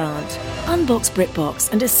 Cary Grant. Unbox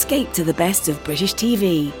BritBox and escape to the best of British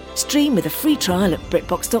TV. Stream with a free trial at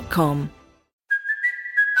BritBox.com.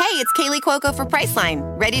 Hey, it's Kaylee Cuoco for Priceline.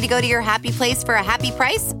 Ready to go to your happy place for a happy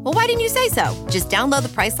price? Well, why didn't you say so? Just download the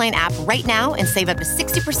Priceline app right now and save up to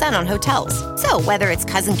 60% on hotels. So whether it's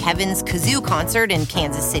Cousin Kevin's Kazoo Concert in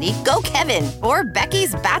Kansas City, go Kevin, or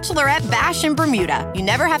Becky's Bachelorette Bash in Bermuda, you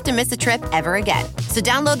never have to miss a trip ever again. So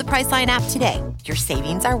download the Priceline app today. Your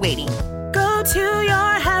savings are waiting. Go to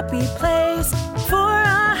your happy place for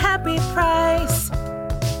a happy price.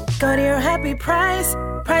 Go to your happy price,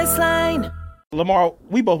 Priceline. Lamar,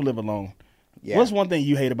 we both live alone. Yeah. What's one thing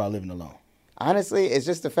you hate about living alone? Honestly, it's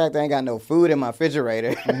just the fact that I ain't got no food in my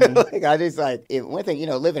refrigerator. Like, I just one thing,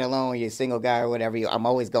 living alone, you're a single guy or whatever, I'm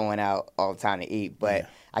always going out all the time to eat, but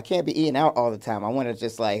I can't be eating out all the time. I want to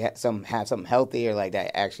just have something healthier like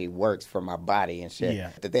that actually works for my body and shit.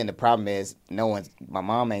 Yeah. But then the problem is my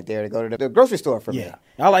mom ain't there to go to the grocery store for me.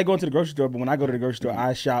 I like going to the grocery store, but when I go to the grocery store,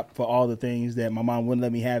 I shop for all the things that my mom wouldn't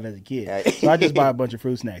let me have as a kid. So I just buy a bunch of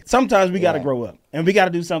fruit snacks. Sometimes we got to grow up, and we got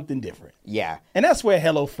to do something different. Yeah. And that's where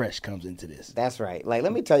HelloFresh comes into this. That's right. Like,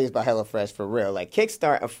 let me tell you about HelloFresh for real. Like,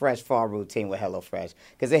 kickstart a fresh fall routine with HelloFresh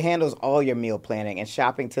because it handles all your meal planning and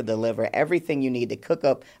shopping to deliver everything you need to cook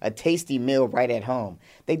up a tasty meal right at home.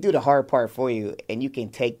 They do the hard part for you, and you can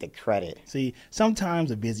take the credit. See,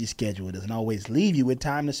 sometimes a busy schedule doesn't always leave you with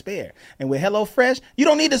time to spare. And with HelloFresh, you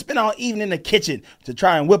don't need to spend all evening in the kitchen to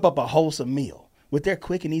try and whip up a wholesome meal. With their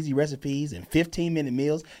quick and easy recipes and 15-minute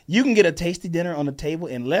meals, you can get a tasty dinner on the table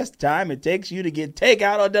in less time it takes you to get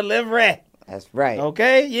takeout or delivery. That's right.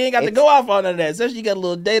 Okay? You ain't got to go off on none of that. Especially you got a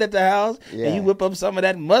little date at the house and you whip up some of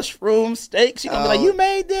that mushroom steak. She gonna be like, you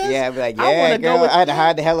made this? Yeah, I'd be like, I girl. I had to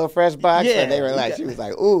hide the HelloFresh box. Yeah. And they were like, she was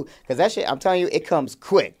like, ooh. Because that shit, I'm telling you, it comes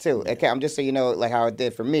quick, too. I'm just so you know, like how it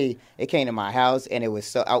did for me. It came to my house, and it was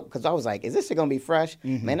so out. Because I was like, is this shit going to be fresh?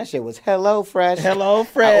 Mm-hmm. Man, that shit was HelloFresh.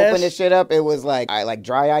 HelloFresh. I opened this shit up. It was like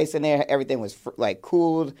dry ice in there. Everything was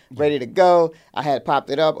cooled, ready to go. I had popped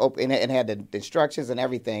it up, opened it, and had the instructions and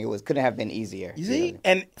everything. Couldn't have been easier. You see?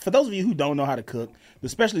 And for those of you who don't know how to cook,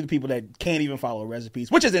 especially the people that can't even follow recipes,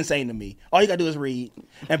 which is insane to me, all you got to do is read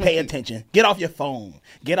and pay attention. Get off your phone.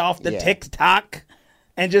 Get off the TikTok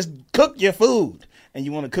and just cook your food. And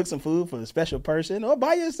you want to cook some food for a special person or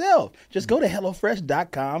by yourself, just go to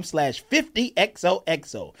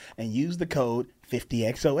HelloFresh.com/50XOXO and use the code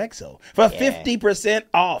 50XOXO for 50%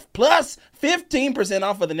 off, plus 15%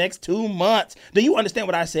 off for the next 2 months. Do you understand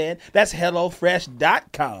what I said? That's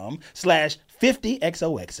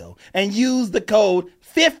HelloFresh.com/50XOXO and use the code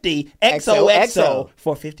 50XOXO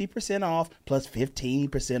for 50% off plus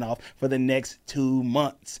 15% off for the next 2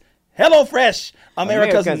 months. HelloFresh,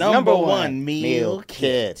 America's number one meal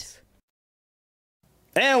kit.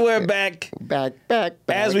 And we're back. Back.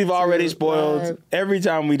 As we've already spoiled, every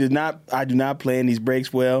time I do not plan these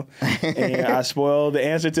breaks well. And I spoiled the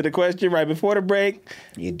answer to the question right before the break.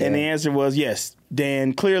 You did. And the answer was yes.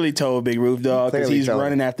 Dan clearly told Big Roof Dog because he's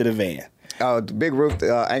running after the van. Big Roof.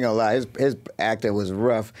 I ain't gonna lie, his acting was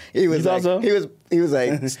rough. He was You like, thought so? he was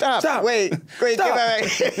like, stop, wait, Stop. get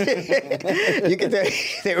back. You can tell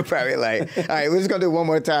they were probably like, all right, we're just gonna do it one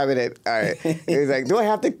more time. And then, all right, he was like, do I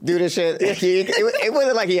have to do this shit? It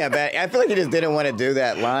wasn't like he had bad. I feel like he just didn't want to do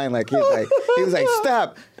that line. Like he was like,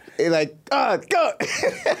 stop. He's like, oh, go.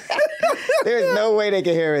 There's no way they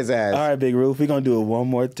can hear his ass. All right, Big Roof, we're going to do it one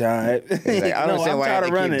more time. He's like, I don't understand why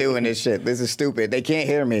they keep doing this shit. This is stupid. They can't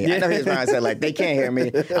hear me. I know his mind said, like, they can't hear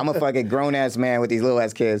me. I'm a fucking grown-ass man with these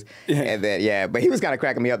little-ass kids. And then, but he was kind of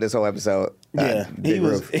cracking me up this whole episode. Big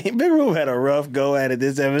Roof. Big Roof had a rough go at it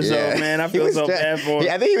this episode, man. I feel so bad for him.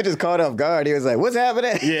 I think he was just caught off guard. He was like, what's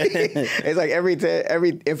happening? Yeah. It's like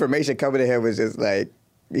every information coming to him was just like,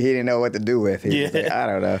 he didn't know what to do with. He was like, I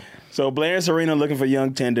don't know. So Blair and Serena looking for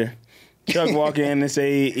young Tender. Chuck walk in and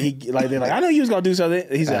say they're like, I know you was gonna do something.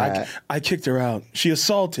 He said, I kicked her out. She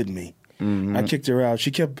assaulted me. Mm-hmm. I kicked her out.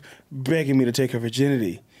 She kept begging me to take her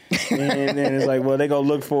virginity. And then it's like, well, they go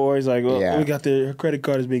look for her. He's like, well, we got her credit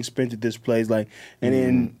card is being spent at this place. Like, and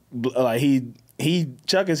then like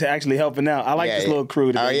Chuck is actually helping out. I like this little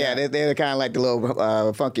crew. They're kind of like the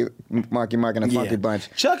little funky Marky Mark and the Funky Bunch.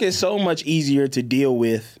 Chuck is so much easier to deal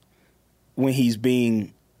with when he's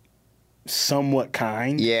being somewhat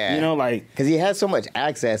kind. Yeah, you know, like because he has so much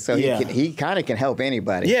access, so he kind of can help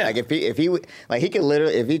anybody. Yeah, like if he like he could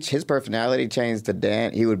literally his personality changed to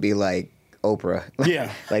Dan, he would be like Oprah.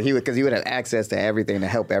 Yeah, like he would have access to everything to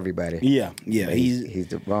help everybody. Yeah. He's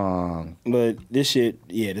the wrong. But this shit,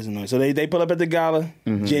 this is annoying. So they pull up at the gala.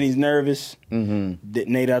 Mm-hmm. Jenny's nervous.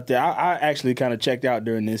 Mm-hmm. Nate out there. I actually kind of checked out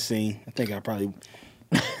during this scene. I think I probably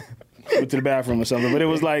went to the bathroom or something. But it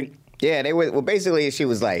was like. Yeah, they were. Well, basically, she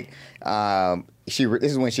was like, this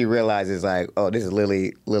is when she realizes like, oh, this is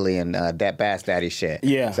Lily and that Bass Daddy shit.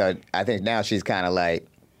 Yeah. So I think now she's kind of like,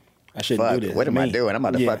 I shouldn't do this. What am I doing? I'm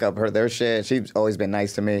about to fuck up their shit. She's always been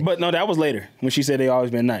nice to me. But no, that was later when she said they always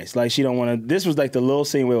been nice. Like she don't want to. This was like the little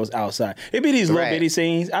scene where it was outside. It be these little bitty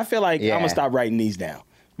scenes. I feel like I'm gonna stop writing these down.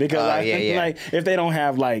 Because I feel like if they don't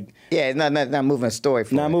have like it's not moving a story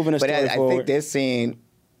forward. Not moving a story forward. I think this scene.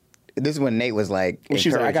 This is when Nate was like, she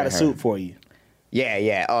was like, I got a suit for you.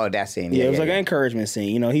 Yeah. Oh, that scene. Yeah, it was like an encouragement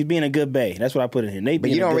scene. You know, he's being a good bae. That's what I put in here. Nate, but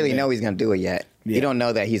you don't really know he's gonna do it yet. Yeah. You don't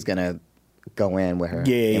know that he's gonna go in with her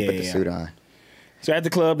and put the suit on. So at the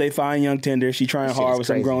club, they find young Tender. She trying hard with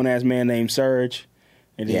some grown ass man named Serge.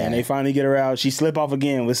 And then they finally get her out. She slip off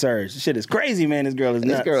again with Serge. This shit is crazy, man. This girl is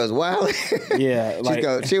nuts. This girl is wild. Yeah.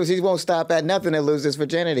 Like, she won't stop at nothing to lose this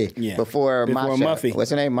virginity. Yeah. Before Muffy.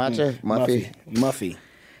 What's her name? Matcha? Muffy.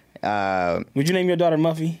 Would you name your daughter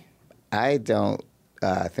Muffy? I don't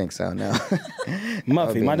think so, no.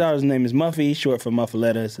 Muffy. My daughter's name is Muffy, short for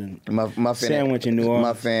Muffalettas and Muffin Sandwich in New Orleans.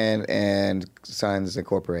 Muffin and Sons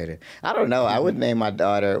Incorporated. I don't know. I would name my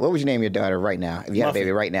daughter. What would you name your daughter right now? If you had a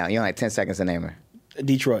baby right now, you only had 10 seconds to name her.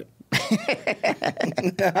 Detroit.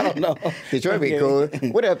 I don't know. Detroit be cool.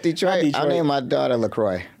 What up, Detroit? I'll name my daughter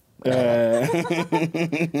LaCroix.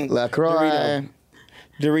 LaCroix.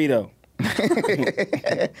 Dorito.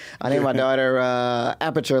 I named my daughter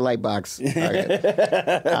Aperture Lightbox.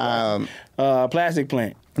 Plastic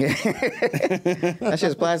Plant. That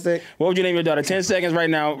shit's plastic. What would you name your daughter? 10 seconds right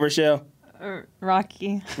now, Rochelle.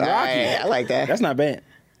 Rocky. Rocky. I like that. That's not bad.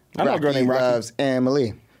 I know a girl named Rocky. Loves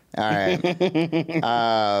Emily. All right.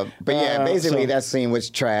 But yeah, basically that scene was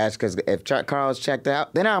trash because if Carl's checked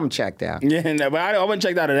out, then I'm checked out. Yeah, no, but I wasn't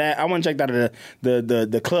checked out of that. I wasn't checked out of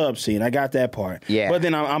the club scene. I got that part. Yeah. But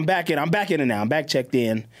then I'm back in. I'm back in it now. I'm back checked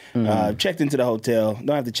in. Checked into the hotel.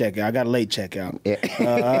 Don't have to check out. I got a late checkout.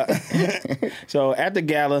 Yeah. So at the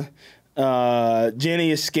gala,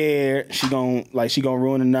 Jenny is scared. She gonna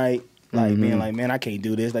ruin the night. Like being like, man, I can't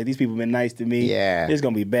do this. Like these people been nice to me. Yeah, it's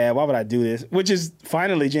gonna be bad. Why would I do this? Which is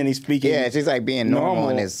finally Jenny speaking. Yeah, she's like being normal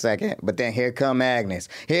in this second. But then here come Agnes.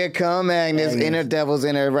 Inner devil's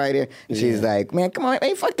in her right here. And she's like, man, come on,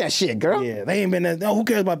 hey, fuck that shit, girl. Yeah, they ain't been. No, who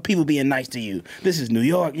cares about people being nice to you? This is New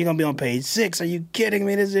York. You're gonna be on page 6. Are you kidding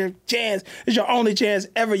me? This is your chance. It's your only chance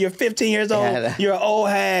ever. You're 15 years old. Yeah, you're an old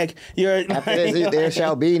hag. After this, there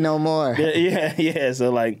shall be no more. Yeah. So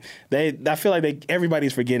like I feel like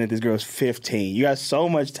everybody's forgetting that this girl's 15. You got so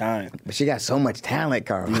much time. But she got so much talent,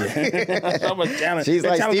 Carl. Yeah. So much talent. She's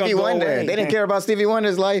like Stevie Wonder. They didn't care about Stevie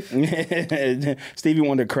Wonder's life. Stevie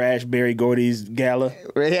Wonder crashed Berry Gordy's gala.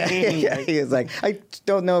 Yeah. He was like, I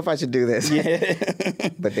don't know if I should do this. Yeah.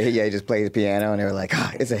 But he just played the piano and they were like,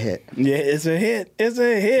 it's a hit. Yeah, it's a hit. It's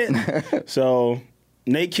a hit. So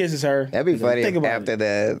Nate kisses her. That'd be funny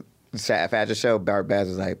after Fashion show, Barbaz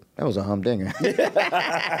was like, that was a humdinger.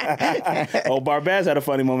 Oh, Barbaz had a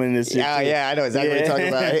funny moment in this shit. Oh, too. yeah, I know exactly what you're talking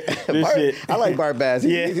about. This shit. I like Barbaz.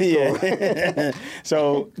 He's cool.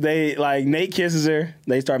 So they, like, Nate kisses her.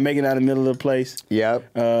 They start making out in the middle of the place.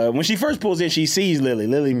 Yep. When she first pulls in, she sees Lily.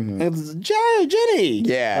 Lily, Jenny.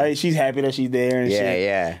 Yeah. Like, she's happy that she's there and shit.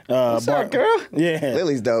 Yeah. What's up, girl? Yeah.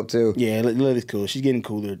 Lily's dope, too. Yeah, Lily's cool. She's getting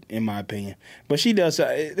cooler, in my opinion. But she does,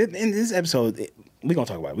 in this episode, we're going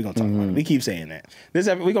to talk about it. We keep saying that.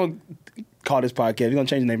 We're going to call this podcast, we're going to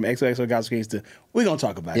change the name from XOXO Gossip Kings to we're going to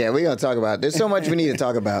talk about it. Yeah, we're going to talk about it. There's so much we need to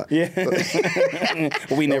talk about. Yeah.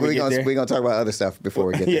 But we never get there. We're going to talk about other stuff before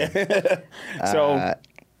we get there. So...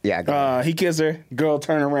 yeah, go ahead. he kissed her. Girl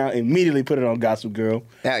turned around, immediately put it on Gossip Girl.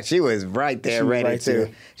 Yeah, she was right there, ready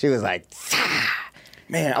too. She was like,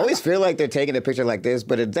 man, I always feel like they're taking a picture like this,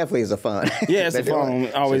 but it definitely is a phone. Yeah, it's a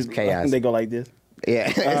phone. Always chaos. They go like this. Yeah,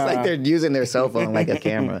 it's like they're using their cell phone like a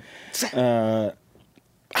camera. I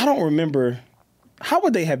don't remember. How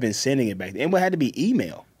would they have been sending it back then? It would have to be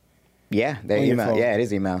email. Yeah, they On your email. phone. Yeah, it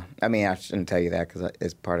is email. I mean, I shouldn't tell you that because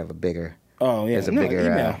it's part of a bigger. Oh yeah, It's a bigger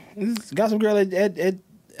email. It's Gossip Girl at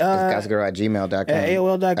gossipgirl@gmail.com. at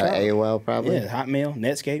AOL.com. AOL probably. Yeah, Hotmail,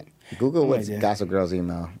 Netscape. Google what's idea. Gossip Girl's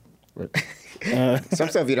email. Some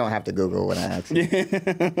stuff you don't have to Google when I ask you.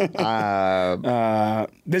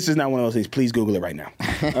 This is not one of those things. Please Google it right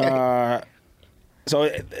now. So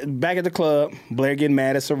back at the club, Blair getting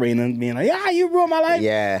mad at Serena, being like, "Yeah, you ruined my life.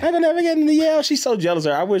 Yeah. I can never get in the Yale." She's so jealous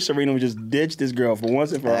of her. I wish Serena would just ditch this girl for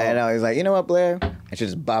once and for all. I know. He's like, you know what, Blair? I should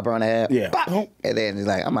just bob her on the head. Yeah. Bop! And then he's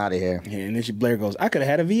like, I'm out of here. Yeah, and then Blair goes, "I could have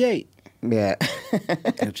had a V8." Yeah.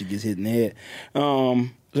 And she gets hit in the head. So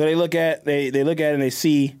they look at they look at it and they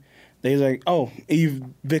see. They're like, "Oh, Eve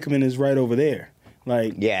Vickerman is right over there."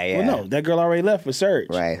 Like, Yeah. Well, no, that girl already left for Serge.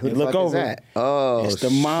 Right. Who They the look fuck over. is that? Oh, It's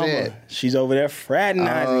the mama. shit. She's over there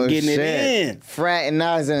fraternizing, getting it in.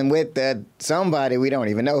 Fraternizing with somebody we don't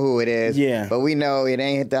even know who it is. Yeah. But we know it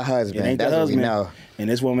ain't the husband. It ain't That's the husband. what we know. And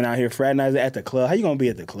this woman out here fraternizing at the club. How you gonna be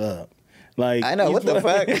at the club? Like, I know, what the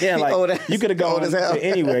fuck? Yeah, like Old ass- you could have old gone as hell. to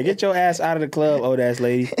anywhere. Get your ass out of the club, old ass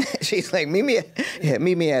lady. She's like, meet me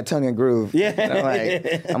at Tongue and Groove. Yeah.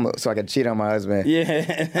 And I'm like, so I can cheat on my husband. Yeah,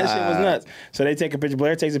 that shit was nuts. So they take a picture.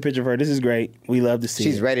 Blair takes a picture of her. This is great. We love to see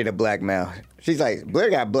She's it. ready to blackmail. She's like, Blair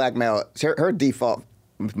got blackmail. Her default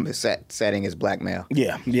setting is blackmail.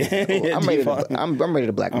 Yeah. I'm ready to blackmail. I'm ready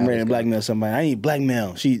to this girl. blackmail somebody. I need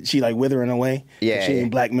blackmail. She like withering away. Yeah, She yeah.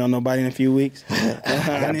 didn't blackmail nobody in a few weeks.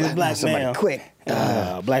 I need to blackmail somebody quick.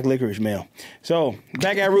 Black licorice mail. So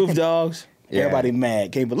back at Roof Dogs. Yeah. Everybody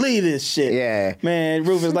mad. Can't believe this shit. Yeah. Man,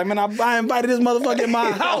 Ruf is like, man, I invited this motherfucker in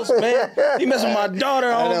my house, man. He messing with my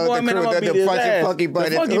daughter, I know, homeboy, man. I'm gonna beat his ass. Funky Bunch.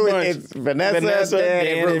 The Funky Bunch. It's Vanessa,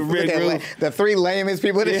 Dan, and Rick Roof. Roof. The three lamest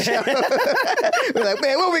people in the show. We're like,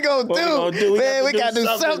 man, what we gonna do? Man, we gotta do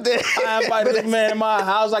something. I invited this man in my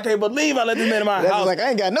house. I can't believe I let this man in my That's house. like, I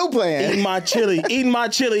ain't got no plan. Eating my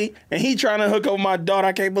chili, and he trying to hook up my daughter.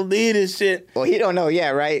 I can't believe this shit. Well, he don't know yet,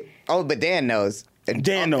 right? Oh, but Dan knows.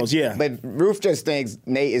 Dan knows, yeah. But Roof just thinks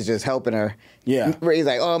Nate is just helping her. Yeah. He's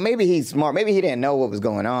like, oh, maybe he's smart. Maybe he didn't know what was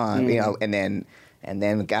going on, you Mm-hmm. know. And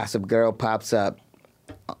then Gossip Girl pops up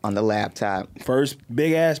on the laptop. First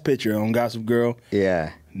big ass picture on Gossip Girl.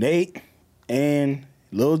 Yeah. Nate and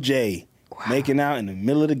Lil J making out in the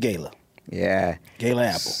middle of the gala. Yeah. Gala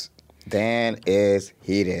Apple. Dan is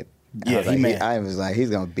heated. Yeah, I he was mad. He's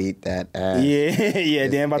gonna beat that ass. Yeah,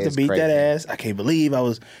 Dan about to it's beat crazy. that ass. I can't believe I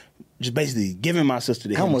was just basically giving my sister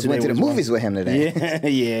to him. I almost Today went to the was movies with him today.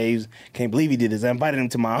 Yeah, can't believe he did this. I invited him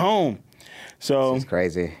to my home. So It's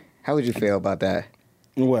crazy. How would you feel about that?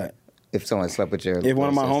 what? If someone slept with your If one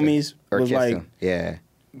of my little sister? homies Or was kissed like- him? Yeah.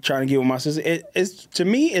 Trying to get with my sister. It's to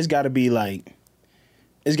me, it's got to be like,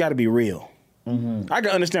 it's got to be real. Mm-hmm. I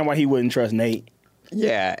can understand why he wouldn't trust Nate.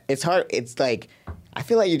 Yeah, it's hard. It's like, I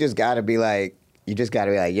feel like you just gotta be like,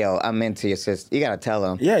 yo, I'm into your sister. You gotta tell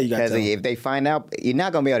them. Yeah, you gotta tell 'em. if they find out, you're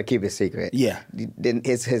not gonna be able to keep it secret. Yeah. Then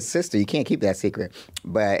his sister, you can't keep that secret.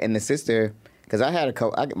 But in the sister, because I had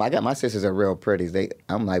I got my sisters are real pretties.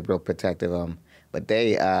 I'm like real protective of them. But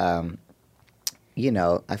they, you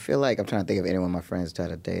know, I feel like I'm trying to think of anyone of my friends try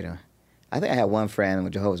to date her. I think I had one friend, a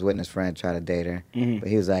Jehovah's Witness friend, try to date her. Mm-hmm. But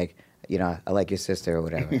he was like, you know, I like your sister or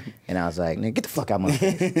whatever. And I was like, nigga, get the fuck out of my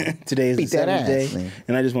face. Today is the Beat that Sabbath day, ass, man.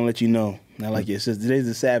 and I just want to let you know, I like your sister. Today's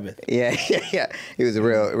the Sabbath. Yeah. He was a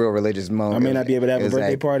real religious moment. I may not be able to have It a was birthday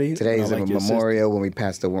like, party, Today but is I a like your memorial when we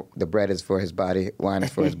pass the bread is for his body, wine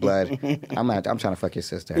is for his blood. I'm trying to fuck your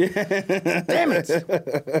sister. Damn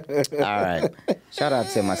it! All right. Shout out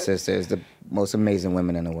to my sisters, the most amazing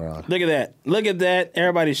women in the world. Look at that. Look at that.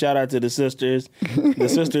 Everybody shout out to the sisters. The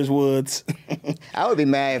sisters Woods. I would be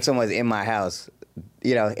mad if someone's in my house.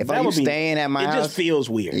 You know, if I'm staying at my house. It just feels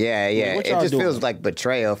weird. Yeah. Like, it just feels like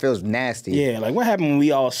betrayal. It feels nasty. Yeah, like what happened when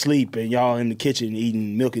we all sleep and y'all in the kitchen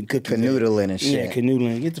eating milk and cookies? Canoodling and shit. Yeah,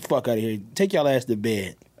 canoodling. Get the fuck out of here. Take y'all ass to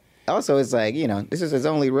bed. Also, it's like, you know, this is his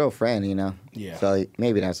only real friend, you know? Yeah. So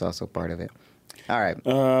maybe that's also part of it. All right.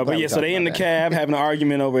 But yeah, so they in the cab having an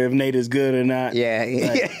argument over if Nate is good or not. Yeah.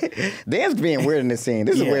 Dan's being weird in this scene.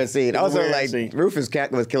 This is a weird scene. Also, like, Rufus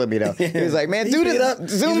was killing me, though. He was like, man, do this up.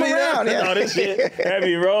 Zoom around. Oh, this shit had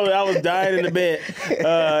me rolling. I was dying in the bed.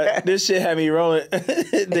 This shit had me rolling.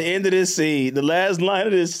 The end of this scene, the last line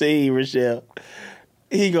of this scene, Rochelle,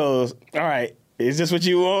 he goes, all right, is this what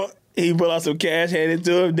you want? He pulled out some cash, handed it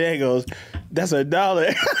to him. Dan goes, that's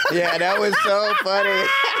 $1. Yeah, that was so funny.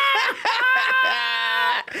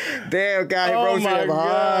 Damn, God, he roasted him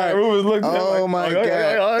hard. Rufus looked at him oh, my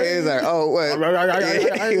God. He was like, oh,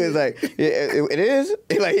 what? He was like, it is?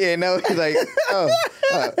 He's like, yeah, no. He's like,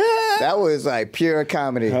 that was like pure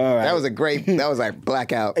comedy. Right. That was like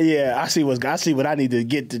blackout. Yeah, I see what I need to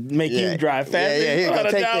get to make you drive faster. Yeah, he's going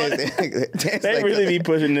to take this. They really be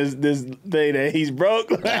pushing this thing that he's broke.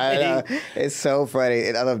 I know. It's so funny.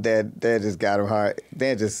 And I love Dan. Dan just got him hard.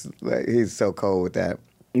 Dan just, like, he's so cold with that.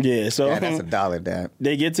 Yeah, so that's $1, Dad.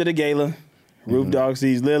 They get to the gala. Roof Dog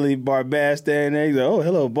sees Lily, Bart Bass standing there. He's like, oh,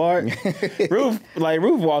 hello, Bart. Roof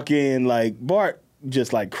walk in, like, Bart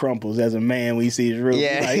just, like, crumples as a man when he sees Roof.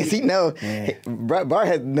 Yeah, like, he knows.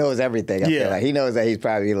 Bart knows everything. I feel like. He knows that he's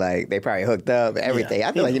probably, like, they probably hooked up, everything. Yeah.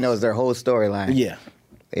 I feel like he knows their whole storyline. Yeah.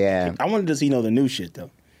 Yeah. I wonder, does he know the new shit, though?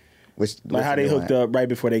 Like how they hooked up right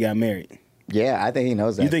before they got married. Yeah, I think he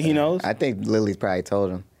knows that. You think he knows? I think Lily's probably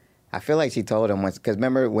told him. I feel like she told him once, because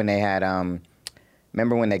remember when they had,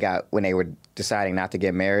 when they were deciding not to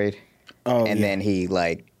get married, then he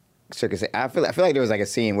like shook his head. I feel like there was like a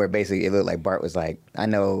scene where basically it looked like Bart was like, I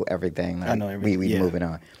know everything. Like, I know everything. We moving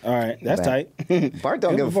on. All right, that's tight. Bart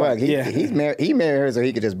don't give a fuck. He's married. He married her so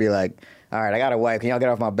he could just be like, all right, I got a wife. Can y'all get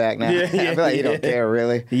off my back now? I feel like he don't care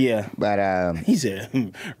really. Yeah. But he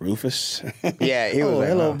said, Rufus. Yeah, he was like,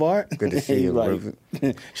 hello, Bart. Good to see you, like, Rufus.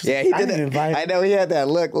 Yeah, he did that. I know he had that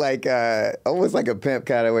look like almost like a pimp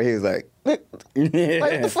kind of where he was like, like what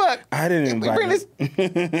the fuck? I didn't invite bring this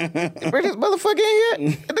motherfucker in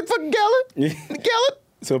here at the fucking gala.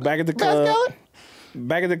 So back at the club.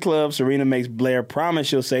 Back at the club, Serena makes Blair promise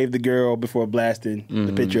she'll save the girl before blasting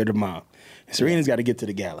the picture of the mom. Serena's got to get to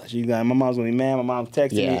the gala. She's like, my mom's going to be mad. My mom's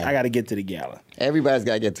texting me. I got to get to the gala. Everybody's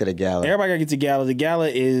got to get to the gala. Everybody got to get to the gala. The gala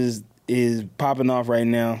is popping off right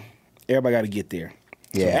now. Everybody got to get there.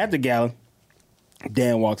 Yeah. So at the gala,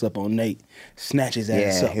 Dan walks up on Nate, snatches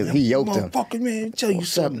ass up. He yoked him. Fucking man, tell you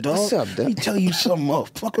something, dog. What's up, dog? Let me tell you something up.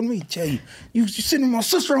 Fucking me, tell you. You sitting with my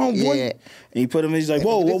sister home, boy. Yeah. And he put him in, he's like,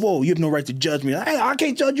 whoa. You have no right to judge me. I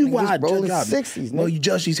can't judge you. Why? I judge 60s, no, you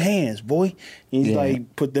judge these hands, boy. And he's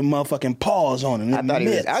like, put them motherfucking paws on him. I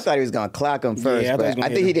thought he was going to clock him first, but I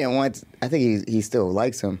think he didn't want. I think he still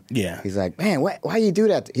likes him. Yeah. He's like, man, why you do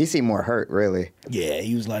that? He seemed more hurt, really. Yeah,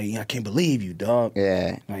 he was like, I can't believe you, dog.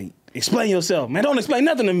 Yeah. Like, explain yourself, man. Don't explain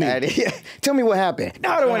nothing to me. Tell me what happened. No,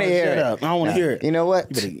 I don't want to hear it. I don't want to hear it. You know what?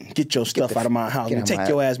 You better get your stuff out of my house. Take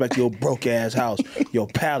your ass back to your broke ass house. Your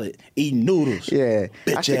pallet, eating noodles. Yeah.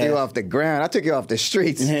 I took you off the ground. I took you off the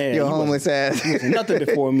streets. Yeah, your homeless ass. You was nothing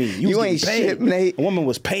before me. You ain't shit, Nate. A woman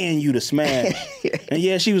was paying you to smash. And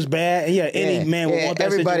yeah, she was bad. And yeah, any man would want that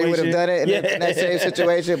everybody situation. Everybody would have done it in that same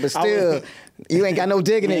situation, but still. You ain't got no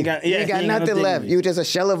dignity. You ain't got nothing left. You just a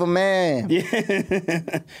shell of a man.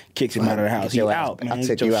 Yeah. Kicks him out of the house. He out, man. I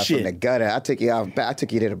took you out from the gutter. I took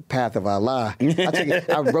you to the path of Allah.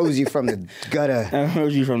 I rose you from the gutter. I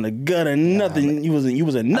rose you from the gutter. Nothing. You was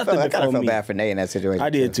a nothing before me. I kind of felt bad for Nate in that situation.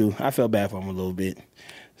 I did too. I felt bad for him a little bit.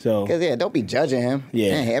 So, because don't be judging him.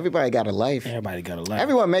 Yeah, man, everybody got a life.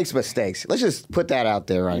 Everyone makes mistakes. Let's just put that out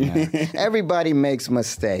there right now. Everybody makes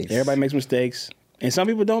mistakes. Everybody makes mistakes. And some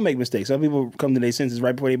people don't make mistakes. Some people come to their senses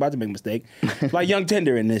right before they're about to make a mistake. Like Young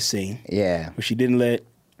Tender in this scene. Yeah. Where she didn't let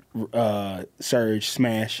Serge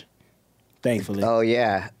smash, thankfully. Oh,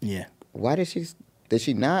 yeah. Yeah. Why did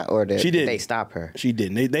she not? Or did they stop her? She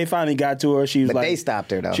didn't. They finally got to her. She was they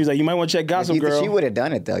stopped her, though. She was like, you might want to check Gossip Girl. She would have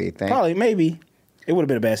done it, though, you think? Probably, maybe. It would have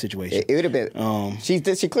been a bad situation. It would have been.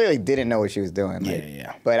 She clearly didn't know what she was doing. Like,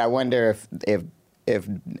 yeah. But I wonder if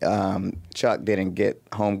Chuck didn't get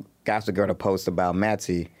home Gossip Girl to post about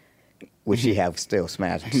Matsy, would she have still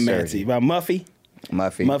smashed Matsy? About Muffy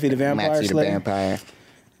the Vampire Matsy Slayer? The Vampire.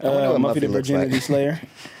 Muffy the Virginity Slayer.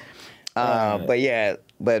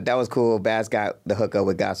 But that was cool. Bass got the hookup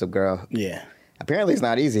with Gossip Girl. Yeah. Apparently, it's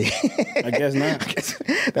not easy. I guess not. That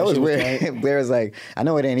was shit was weird. tight. Blair was like, I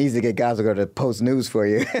know it ain't easy to get Gossip Girl to post news for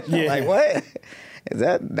you. Yeah. Like, what? Is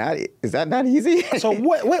that not easy? So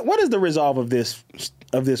what is the resolve of this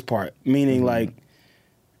part? Meaning, like,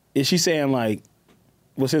 is she saying like,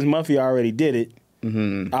 well, since Muffy already did it,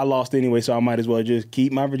 I lost anyway, so I might as well just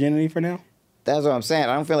keep my virginity for now? That's what I'm saying.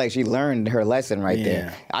 I don't feel like she learned her lesson right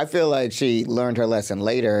there. I feel like she learned her lesson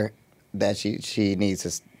later that she needs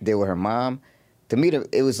to deal with her mom. To me,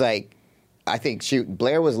 it was like, I think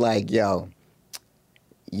Blair was like, yo,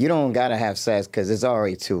 you don't got to have sex because it's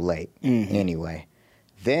already too late anyway.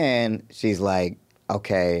 Then she's like,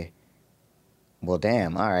 okay, well,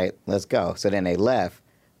 damn, all right, let's go. So then they left.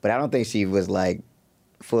 But I don't think she was like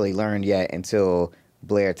fully learned yet until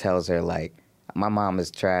Blair tells her, like, my mom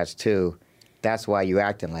is trash too. That's why you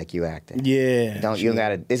acting like you acting. Yeah. You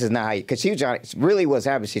gotta, this is not how you, because really what's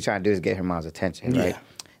happening, she's trying to do is get her mom's attention, right? Yeah.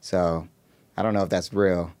 So I don't know if that's a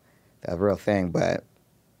real thing, but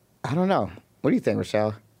I don't know. What do you think,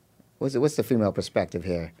 Rochelle? What's the female perspective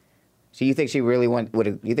here? So you think she really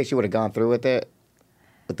you think she would have gone through with it?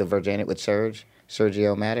 With the virginity, with Sergio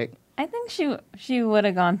Matic? I think she would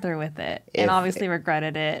have gone through with it and obviously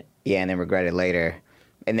regretted it. Yeah, and then regretted later.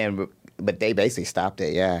 And then, but they basically stopped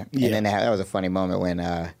it, yeah. And then that was a funny moment when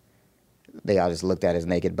they all just looked at his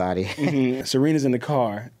naked body. Serena's in the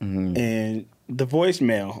car, and the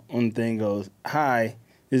voicemail on the thing goes, "Hi,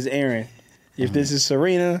 this is Aaron. If this is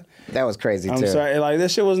Serena, that was crazy too. I'm sorry. Like,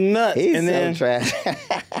 that shit was nuts." He's and then so trash.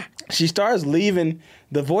 she starts leaving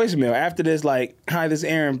the voicemail after this, like, "Hi, this is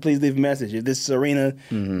Aaron. Please leave a message. If this is Serena,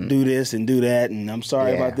 do this and do that. And I'm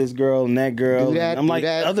sorry about this girl and that girl." Do that, and I'm like,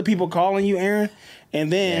 other people calling you, Aaron?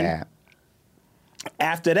 And then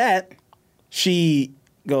after that, she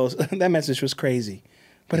goes, "That message was crazy.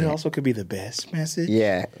 But it also could be the best message."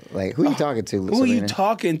 Yeah, like, who are you talking to, Who are you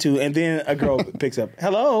talking to? And then a girl picks up,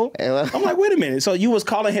 "Hello?" Hello? I'm like, wait a minute. So you was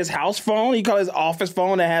calling his house phone? You call his office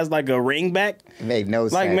phone that has like a ring back? Made no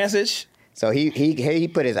sense. Like message? So he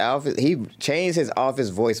put his office, he changed his office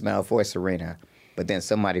voicemail for Serena, but then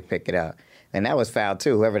somebody picked it up. And that was foul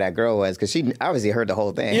too, whoever that girl was, because she obviously heard the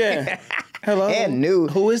whole thing. Yeah. Hello? And knew.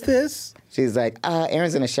 Who is this? She's like,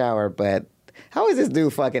 Aaron's in the shower, but how is this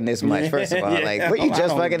dude fucking this much, first of all? Like, what, you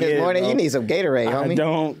just fucking this morning? You need some Gatorade, homie. I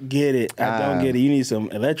don't get it. I don't get it. You need some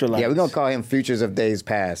electrolytes. Yeah, we're going to call him Futures of Days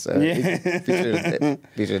Past.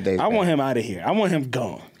 Future of Days I want him out of here. I want him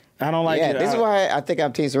gone. I don't like it. This is why I think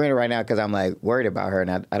I'm Team Serena right now, because I'm like worried about her,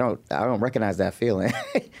 and I don't recognize that feeling.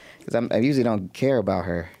 Because I usually don't care about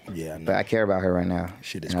her. Yeah, I know. But I care about her right now.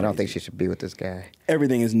 Shit is and I don't crazy. think she should be with this guy.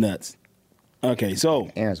 Everything is nuts. Okay,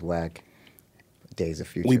 so Aaron's whack. Days of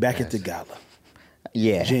Future we back Past. at the gala.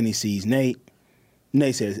 Yeah. Jenny sees Nate.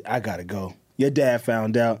 Nate says, "I gotta go. Your dad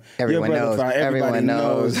found out. Everyone Your brother knows. found out. Everybody Everyone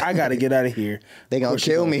knows. I gotta get out of here." They gonna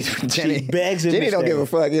kill me, Jenny. She begs him Jenny to don't stay. give a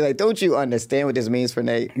fuck. You're like, don't you understand what this means for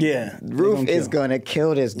Nate? Yeah, they Roof gonna is kill. gonna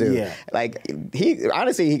kill this dude. Yeah. Like, he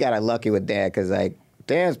got unlucky with Dad, because like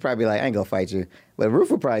Dan's probably like, I ain't gonna fight you, but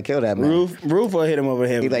Roof would probably kill that man. Roof will hit him over the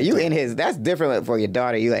head. He's with like, the you door. in his. That's different for your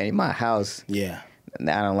daughter. You like in my house. Yeah.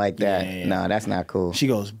 Nah, I don't like that. Yeah. No, that's not cool. She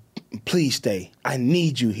goes, "Please stay. I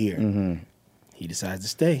need you here." He decides to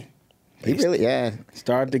stay. He really, yeah.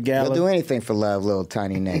 Start the He'll gala. do anything for love, little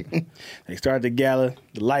tiny Nate. They start the gala.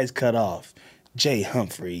 The lights cut off. Jay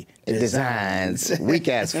Humphrey Designs. Weak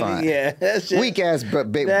ass font. Yeah, that shit. Weak ass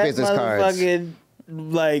big That business cards. motherfucking,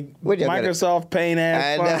 like, What y'all gotta- Microsoft Paint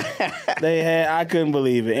ass I know. font. They had. I couldn't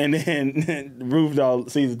believe it. And then Roof Dog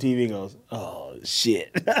sees the TV and goes, "Oh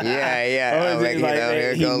shit." Yeah. Oh, Like, it's like,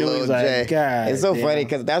 here he go knew, little he's like, Jay. God It's so damn. funny,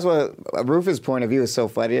 because that's what Rufus' point of view is so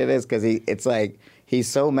funny. It is because it's like he's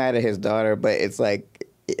so mad at his daughter, but it's like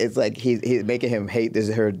he's making him hate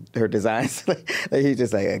her designs. Like, he's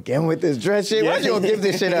just like, again with this dress shit. Why you don't give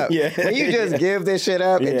this shit up? Yeah. When you just give this shit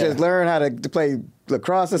up and Yeah. just learn how to play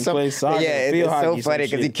lacrosse or something. play soccer, yeah, field it's so hockey, some funny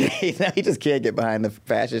because he just can't get behind the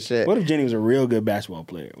fashion shit. What if Jenny was a real good basketball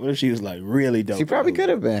player? What if she was like really dope? She probably could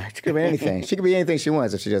have been. She could be anything. She could be anything she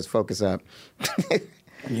wants if she just focus up.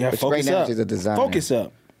 Yeah, But focus right now up. she's a designer. Focus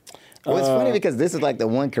up. Well, it's funny because this is like the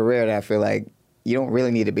one career that I feel like you don't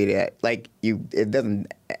really need to be that. Like, it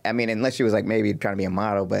doesn't, I mean, unless she was like maybe trying to be a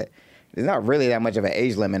model, but there's not really that much of an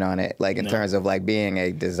age limit on it, like in terms of like being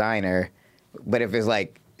a designer. But if it's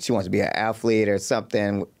like she wants to be an athlete or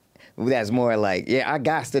something, that's more like, yeah, I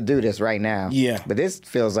got to do this right now. Yeah. But this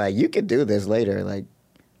feels like you could do this later. Like,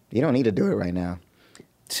 you don't need to do it right now.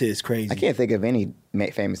 Shit's crazy. I can't think of any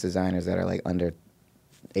famous designers that are like under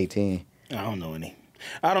 18. I don't know any,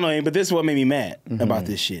 but this is what made me mad Mm-hmm. about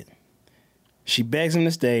this shit. She begs him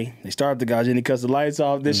to stay. They start up the guy. Jenny cuts the lights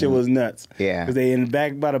off. This shit was nuts. Yeah. Because they in the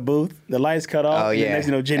back by the booth. The lights cut off. Oh, and yeah. next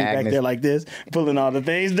you know, Jenny back Agnes. there like this, pulling all the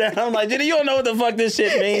things down. I'm like, Jenny, you don't know what the fuck this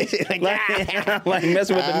shit means. like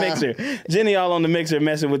messing with the mixer. Jenny all on the mixer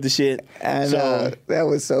messing with the shit. And that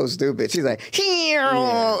was so stupid. She's like,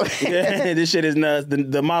 yeah, this shit is nuts.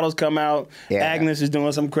 The models come out. Yeah. Agnes is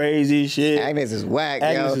doing some crazy shit. Agnes is whack,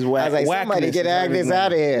 Agnes yo. is whack. I was like, somebody Whackness get is Agnes everything.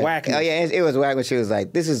 out of here. Whackness. Oh, yeah, it was whack when she was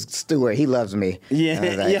like, this is Stuart. He loves me. Yeah, And I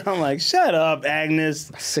was like, yeah. I'm like, shut up,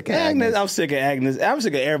 Agnes. Sick of Agnes. I'm sick of Agnes. I'm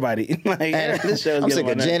sick of everybody. Like this show's I'm getting sick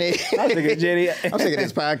on of my Jenny. nerves. I'm sick of Jenny. I'm sick of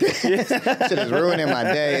this podcast. Shit is ruining my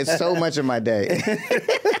day. It's so much of my day.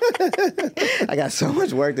 I got so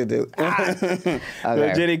much work to do. So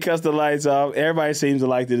Okay. Jenny cuts the lights off. Everybody seems to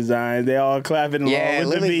like the design. They all clapping along Yeah, with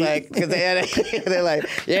the Lily's beat. like, because they're like,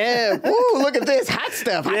 yeah, woo, look at this hot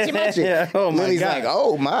stuff, Yeah, hachi. yeah. Oh, my Lily's God. like,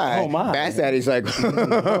 oh my, Oh, my. Bass Daddy's like,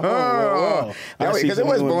 whoa. I see because it some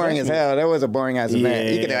was new boring as investment. hell. That was a boring ass event.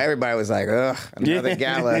 You Yeah. could tell everybody was like, ugh, another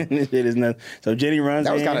gala. This shit is nuts. So Jenny runs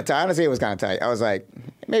That was in. kind of tight. Honestly, it was kind of tight. I was like,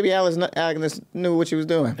 maybe Agnes knew what she was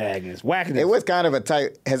doing. Agnes. Whackness. It was kind of a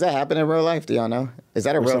tight. Has that happened in real life? Do y'all know? Is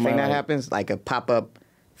that a real somebody thing that like- happens? Like a pop up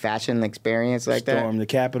fashion experience like Storm the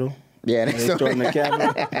Capitol. Yeah, They storm the Capitol.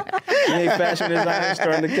 You ain't fashion designers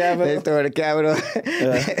storm the Capitol. They storm the Capitol.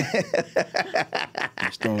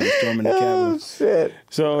 Storming the Capitol. Oh shit!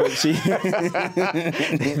 So she.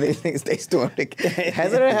 they stormed the.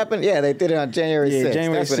 Has it ever happened? Yeah, they did it on January 6th. Yeah,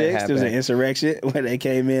 January That's when it 6th, there was an happened. insurrection when they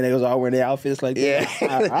came in. They was all wearing their outfits like Yeah,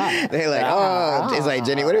 that. they like, oh, it's like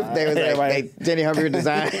Jenny. What if they was like Jenny Humphrey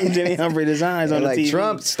design? Jenny Humphrey Designs on They're the like, TV.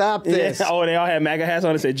 Trump, stop this. Yeah. Oh, they all had MAGA hats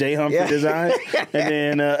on that said J Humphrey Yeah. Designs.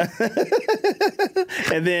 And then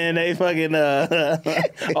and then they fucking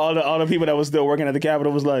all the people that was still working at the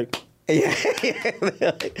Capitol was like, Yeah,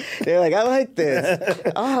 they're like, I like this.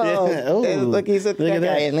 Oh, Yeah. Oh, look, he's look that at guy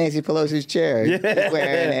that. in Nancy Pelosi's chair. He's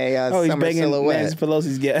wearing a oh, he's summer banging silhouette. Nancy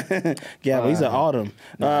Pelosi's gavel. He's an autumn.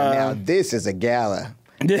 Now this is a gala.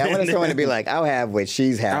 Now I want someone to be like, I'll have what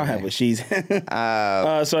she's having. I'll have what she's.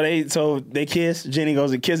 So they kiss. Jenny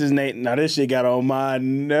goes and kisses Nate. Now this shit got on my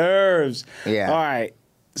nerves. Yeah. All right.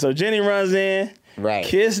 So Jenny runs in. Right.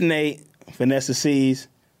 Kiss Nate. Vanessa sees.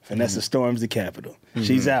 Vanessa storms the Capitol.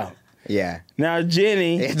 She's out. Yeah. Now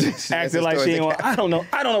Jenny Vanessa acted like storms she the ain't want. I don't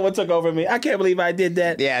know what took over me. I can't believe I did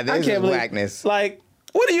that. Yeah, this I is can't believe, whackness. Like,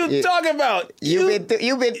 what are you talking about? You did this.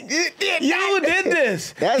 You did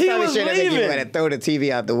this. That's He probably was shit that make you leaving. want to throw the TV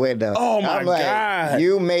out the window. Oh, my I'm like, God.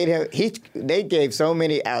 You made him. They gave so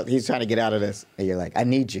many out. He's trying to get out of this, and you're like, I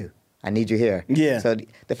need you. I need you here. Yeah. So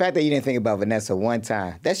the fact that you didn't think about Vanessa one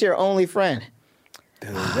time, that's your only friend.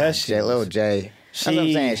 Dude, that shit. Little Jay. That's what I'm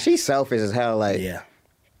She- saying. She's selfish as hell. Like, Yeah.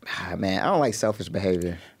 man, I don't like selfish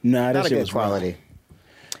behavior. Nah, that Not a shit good was wrong. quality.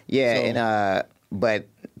 Yeah, So- and but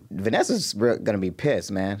Vanessa's gonna be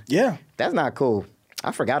pissed, man. Yeah. That's not cool.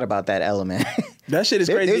 I forgot about that element. That shit is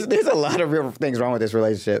crazy. There's a lot of real things wrong with this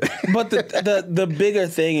relationship. But the bigger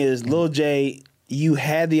thing is, Lil J, you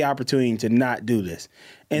had the opportunity to not do this.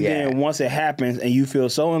 And Yeah. then once it happens and you feel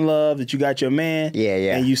so in love that you got your man,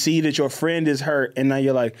 Yeah. and you see that your friend is hurt, and now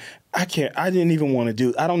you're like, I didn't even want to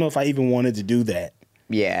do, I don't know if I even wanted to do that.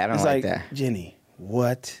 Yeah, I don't It's like like, that. Jenny,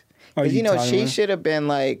 what are You know, talking she about? should have been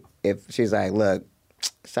like, if she's like, look,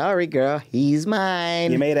 sorry, girl, he's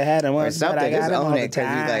mine. You made her had him or once, but I something. got Just him own all the it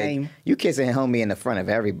because time. you kissing homie in the front of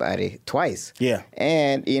everybody twice. Yeah.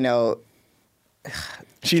 And you know,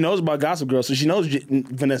 She knows about Gossip Girl, so she knows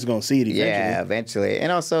Vanessa's going to see it eventually. yeah, eventually,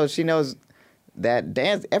 and also she knows that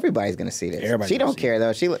everybody's gonna see this. Everybody's She gonna don't see care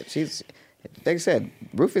though. She's like I said,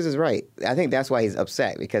 Rufus is right. I think that's why he's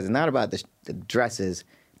upset because it's not about the dresses.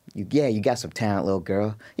 You got some talent, little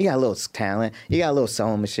girl. You got a little talent. You got a little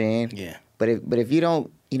sewing machine. Yeah. But if you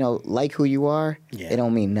don't, like who you are, Yeah. it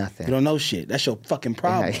don't mean nothing. You don't know shit. That's your fucking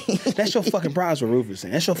problem. Yeah. That's your fucking problem, is what Rufus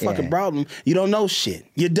saying. That's your fucking Yeah. problem. You don't know shit.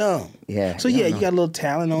 You're dumb. Yeah, So you yeah, don't you know. got a little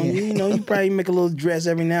talent on you. You know, you probably make a little dress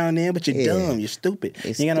every now and then, but you're Yeah. dumb. You're stupid.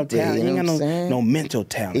 You're you ain't got no stupid, talent. you You know ain't got what I'm saying? no mental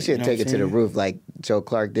talent. He should you know take what it to the I'm saying? roof like Joe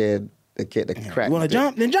Clark did. The kid, the crack. You want to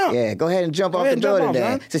jump? Then jump. Yeah, go ahead and jump off ahead the and jump building off,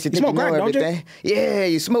 then. son. Since you You think smoke you know crack, don't you? everything. Yeah,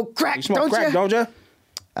 you smoke crack, You smoke don't crack, you? don't you?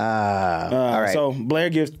 All right. So Blair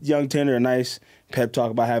gives young Tender a nice pep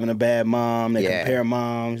talk about having a bad mom. They Yeah. compare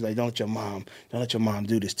moms. Like, don't let your mom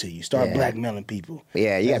do this to you. Start Yeah. blackmailing people.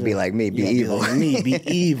 Yeah, you gotta be like me, be You gotta evil. Be like me, be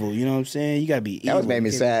evil. You know what I'm saying? You gotta be evil. That was made me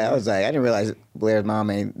You can't sad. be- I was like, I didn't realize Blair's mom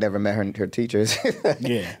ain't never met her teachers.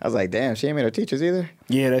 Yeah. I was like, damn, she ain't met her teachers either.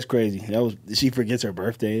 Yeah, that's crazy. She forgets her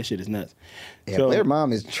birthday. That shit is nuts. Yeah, So, Blair's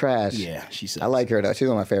mom is trash. Yeah, she sucks. I like her though. She's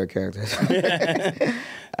one of my favorite characters.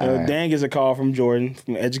 Dan gets a call from Jordan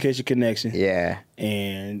from Education Connection. yeah.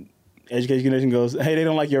 And Education Connection goes, hey, they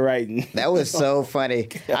don't like your writing. That was so funny.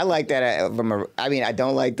 I like that I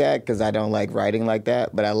don't like that because I don't like writing like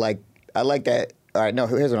that, but I like that. All right, no,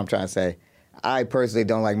 here's what I'm trying to say. I personally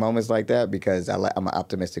don't like moments like that because I'm an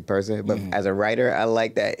optimistic person. But as a writer, I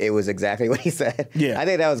like that it was exactly what he said. Yeah. I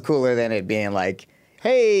think that was cooler than it being like,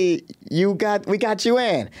 hey, we got you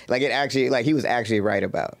in. Like it actually, like he was actually right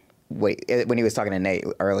about. When he was talking to Nate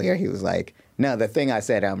earlier, he was like, no, the thing I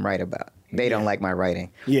said I'm right about. They don't like my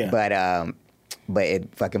writing. Yeah. But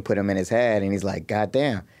it fucking put him in his head, and he's like, God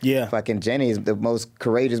damn. Yeah. Fucking Jenny is the most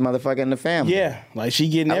courageous motherfucker in the family. Yeah, like she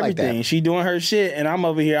getting I like everything. that. She doing her shit, and I'm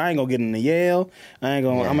over here. I ain't gonna get into Yale. I ain't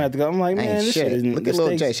gonna. I'm gonna have to go. I'm like, Ain't man, this shit is. Look at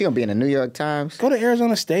Lil J. She gonna be in the New York Times. Go to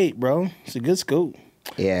Arizona State, bro. It's a good school.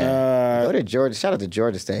 Yeah. Go to Georgia. Shout out to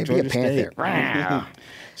Georgia State. Be a Panther.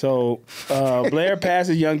 So Blair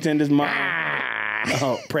passes Young Tender's mom.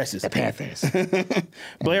 Oh, presses. The Panthers.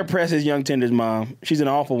 Blair presses Young Tender's mom. She's an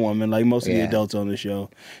awful woman, like most of the adults on the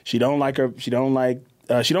show. She don't like her. She don't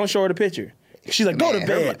show her the picture. She's like, go to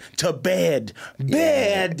bed. To bed.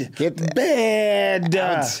 Bed. Get bed.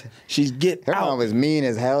 She's get Her out. mom was mean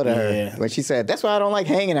as hell to her when she said, that's why I don't like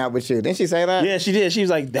hanging out with you. Didn't she say that? Yeah, she did. She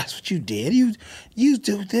was like, that's what you did. You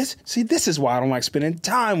do this. See, this is why I don't like spending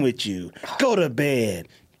time with you. Go to bed.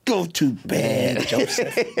 Go to bed,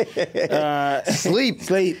 Joseph. Sleep.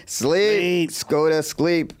 Sleep. Go to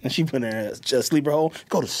sleep. And she put in a sleeper hole.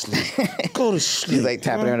 Go to sleep. Go to sleep. She's like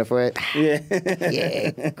tapping her on the foot. Yeah.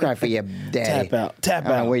 Yeah. Cry for your daddy. Tap out. Tap I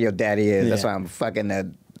don't know out. where your daddy is. Yeah. That's why I'm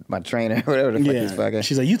fucking my trainer, whatever the fuck he's fucking.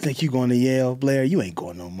 She's like, you think you going to Yale, Blair? You ain't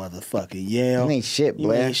going no motherfucking Yale. You ain't shit,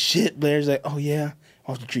 Blair. You ain't shit, Blair. She's like, oh, yeah.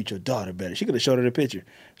 Why don't you treat your daughter better? She could have showed her the picture.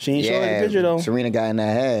 She ain't showed her the picture, though. Serena got in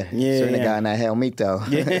that head. Yeah. Serena got in that helmito.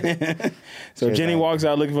 Yeah. So Jenny walks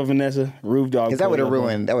out looking for Vanessa. Roof dog. Because that would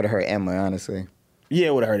have hurt Emma, honestly. Yeah,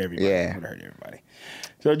 it would have hurt everybody. Yeah. Would have hurt everybody.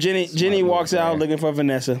 So Jenny walks out looking for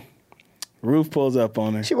Vanessa. Roof pulls up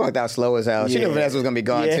on her. She walked out slow as hell. She knew Vanessa was going to be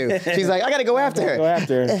gone, too. She's like, I got to go after her. Go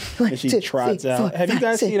after her. And she trots out. Have you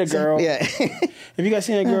guys seen a girl? Yeah. Have you guys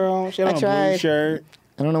seen a girl? She had on a blue shirt.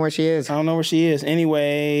 I don't know where she is. I don't know where she is.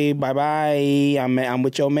 Anyway, bye-bye. I'm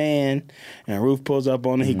with your man. And Ruth pulls up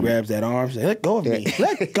on her. He grabs that arm. She's like, let go of me.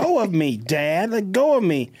 Let go of me, Dad. Let go of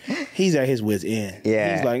me. He's at his wit's end.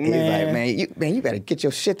 Yeah. He's like, man. You better get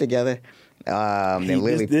your shit together. Then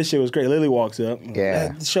Lily. This shit was great. Lily walks up.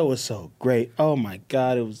 Yeah. The show was so great. Oh, my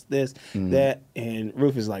God. It was this, that. And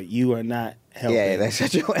Ruth is like, you are not helping. Yeah, that's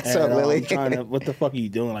such a what's up, Lily. I'm trying to, what the fuck are you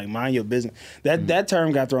doing? Like, mind your business. That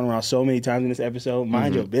term got thrown around so many times in this episode.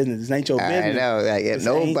 Mind your business. This ain't your business. I know. Like,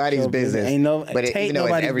 nobody's business. But even though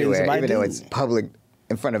it's everywhere, even though it's public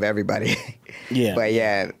in front of everybody. Yeah. But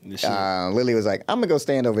yeah, Lily was like, I'm going to go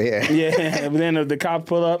stand over here. Yeah. But then the cop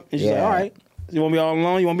pull up and she's like, all right. You want to be all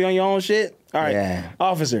alone? You want to be on your own shit? All right. Yeah.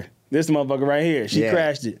 Officer, this motherfucker right here. She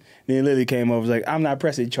crashed it. Then Lily came over and was like, I'm not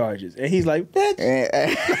pressing charges. And he's like,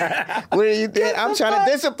 bitch. What are you doing? I'm trying to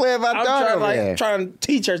discipline my daughter over here. Trying to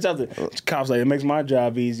teach her something. The cop's like, it makes my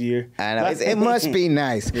job easier. I know. It must be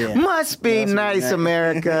nice. Yeah. Must be nice,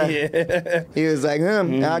 America. Yeah. He was like,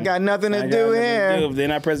 I got nothing to do here. If they're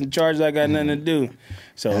not pressing charges, I got nothing to do.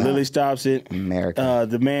 So Lily stops it. America.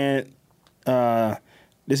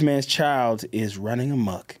 This man's child is running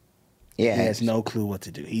amok. Yeah. He has no clue what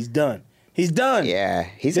to do. He's done. He's done. Yeah.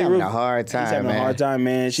 He's having a hard time, He's having a hard time,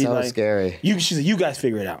 man. She's so like, scary. She's like, you guys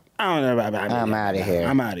figure it out. I don't know about it. I'm out of here.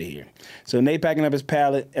 I'm out of here. So Nate packing up his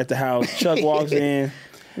pallet at the house. Chuck walks in.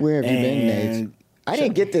 Where have you been, Nate? I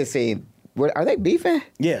didn't get this scene. Are they beefing?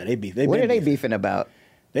 Yeah, they beef. What are they beefing about?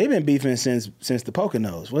 They've been beefing since the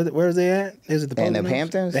Poconos. Where is they at? Is it the Poconos? In the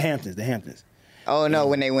Hamptons? The Hamptons. Oh no,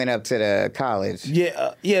 when they went up to the college.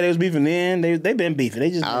 Yeah, they was beefing then. They've been beefing. They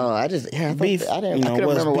just beef. I couldn't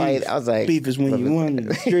remember why. I was like, beef is when you won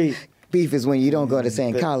the street. Beef is when you don't go to the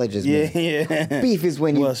same college as me. Yeah. Beef is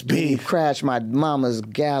when you crash my mama's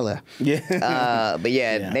gala. Yeah. But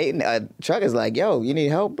Nate, Chuck is like, yo, you need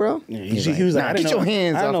help, bro? Yeah, he was like, get your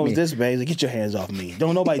hands off me. I know it's this bad. He's like, get your hands off me.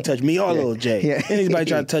 Don't nobody touch me or Lil J. Yeah. Anybody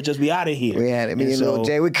try to touch us, we out of here. Me and Lil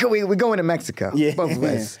J, we going to Mexico. Yeah. Both of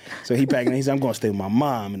us. So he packing. He said, I'm going to stay with my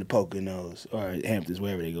mom in the Poconos or Hamptons,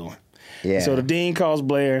 wherever they going. Yeah. So the dean calls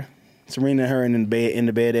Blair. Serena and her in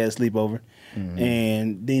the bed at a sleepover. Mm-hmm.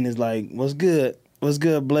 And Dean is like, what's good? What's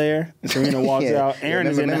good, Blair? And Serena walks out. Aaron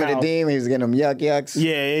is in the house. Remember the Dean? He was getting them yucks?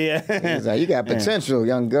 Yeah. He's like, you got potential,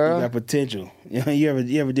 young girl. You got potential. You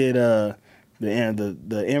ever did the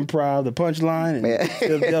improv, the punchline in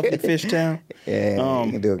Philadelphia Fishtown? Yeah,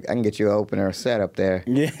 I can get you an opener set up there.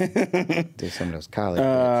 Yeah. Do some of those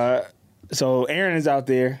college So Aaron is out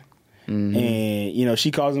there, and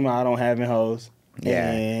she calls him out on having hoes.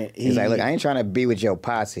 Yeah. And He's like, look, I ain't trying to be with your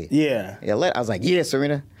posse. Yeah. Yeah. I was like, yeah,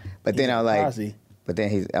 Serena. But then I'm like, posse. but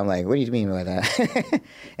then I'm like, what do you mean by that?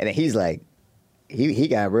 And then he's like, he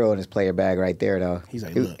got real in his player bag right there though. He's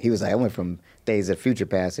like, he was like, I went from Days of Future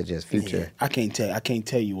Past to just Future. Yeah. I can't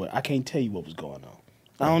tell you what was going on.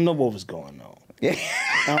 I don't know what was going on. Yeah.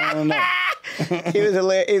 I don't know. He was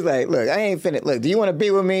hilarious. He's like, look, I ain't finna. Look, do you want to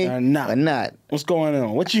be with me or not? What's going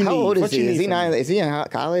on? What you need? How old is what he? You Is he need Is he in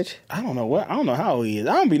college? I don't know I don't know how old he is.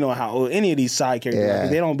 I don't be knowing how old any of these side characters are. 'Cause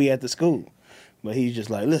they don't be at the school. But he's just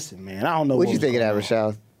like, listen, man, I don't know. What you think of that,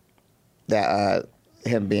 Rochelle? That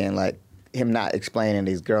him being like, him not explaining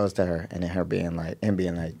these girls to her, and then him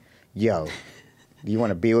being like, yo, do you want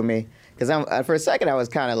to be with me? Because for a second I was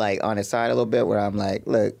kind of like on his side a little bit, where I'm like,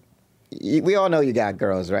 look, we all know you got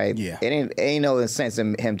girls, right? Yeah. It ain't no sense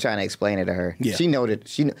in him trying to explain it to her. Yeah. We know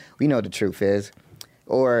the truth is,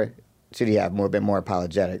 or should he have been more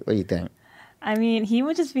apologetic? What do you think? I mean, he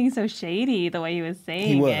was just being so shady the way he was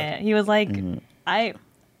saying it. He was like, Listen,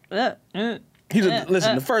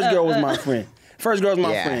 the first girl was my friend. First girl was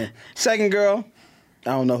my friend. Second girl, I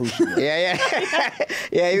don't know who she was. Yeah.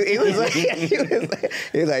 He was like,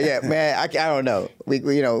 yeah, man, I don't know. We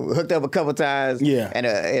hooked up a couple times. Yeah.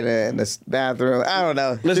 In the bathroom. I don't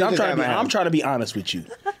know. Listen, I'm trying to be honest with you.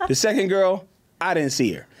 The second girl, I didn't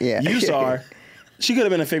see her. Yeah. You saw her. She could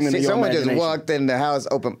have been a figment of your someone imagination. just walked in the house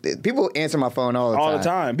open. People answer my phone all the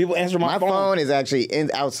time. People answer my phone. My phone is actually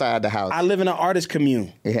outside the house. I live in an artist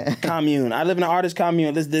commune. Yeah. I live in an artist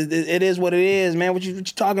commune. It is what it is, man. What you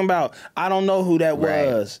talking about? I don't know who that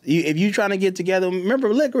was. If you trying to get together,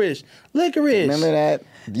 remember Licorice. Remember that?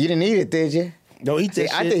 You didn't eat it, did you? Don't eat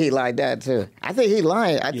that shit. I think he like that too. I think he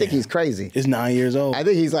lying. I think he's crazy. He's 9 years old. I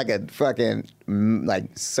think he's like a fucking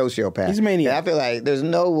like sociopath. He's a maniac. And I feel like there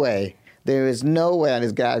is no way on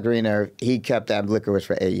this God's green earth he kept that Licorice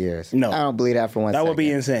for 8 years. No. I don't believe that for one second. That would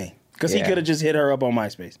be insane. Because he could have just hit her up on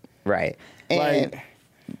MySpace. Right. And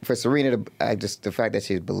for Serena, the fact that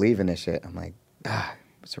she's believing this shit, I'm like,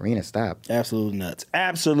 Serena, stop. Absolute nuts.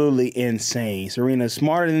 Absolutely insane. Serena's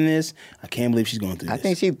smarter than this. I can't believe she's going through this.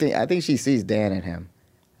 I think she sees Dan in him.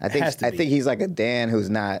 I think he's like a Dan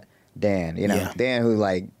who's not Dan. Dan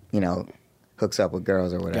who hooks up with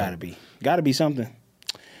girls or whatever. Gotta be something.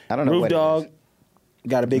 I don't know. Roof what Dog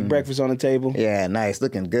got a big breakfast on the table. Yeah, nice,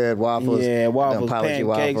 looking good. Waffles. Yeah, waffles,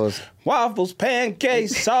 pancakes. Waffles,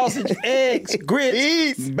 pancakes, sausage, eggs,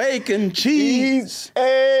 grits, bacon, cheese,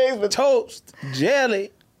 eggs, toast,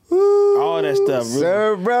 jelly, all that stuff.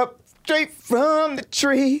 Syrup straight from the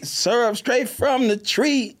tree. Syrup straight from the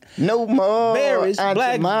tree. No more berries,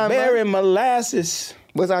 blackberry molasses.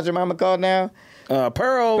 What's Aunt Jemima called now?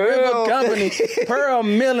 Pearl River Company. Pearl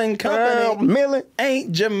Milling Company. Pearl Milling.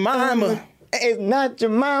 Ain't Jemima. It's not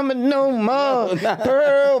Jemima no more.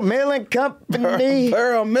 Pearl Milling Company.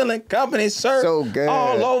 Pearl Milling Company, sir. So good.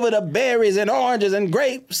 All over the berries and oranges and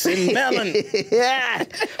grapes and melon. Yeah.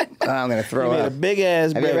 I'm going to throw up. A big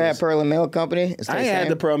ass Have you ever had Pearl and Milling Company? I ain't had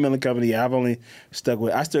the Pearl Milling Company. Yeah, I've only stuck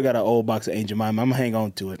with I still got an old box of Ain't Jemima. I'm going to hang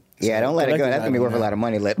on to it. Yeah, don't let it go. That's going to be worth a lot of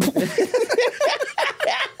money.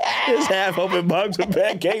 This half-open box of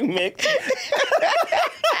pancake mix.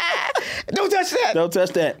 Don't touch that. Don't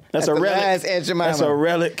touch that. That's a relic. Last Aunt Jemima. That's a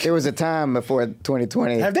relic. There was a time before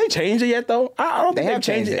 2020. Have they changed it yet, though? I don't think they've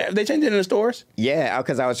changed it. Have they changed it in the stores? Yeah,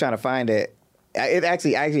 because I was trying to find it. I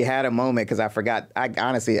actually had a moment because I forgot.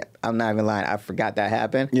 Honestly, I'm not even lying. I forgot that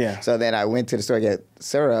happened. Yeah. So then I went to the store to get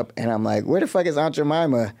syrup, and I'm like, where the fuck is Aunt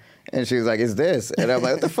Jemima? And she was like, it's this. And I'm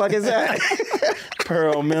like, what the fuck is that?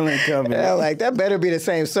 Pearl Milling Company. And I'm like, that better be the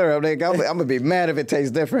same syrup. I'm going to be mad if it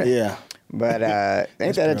tastes different. Yeah. But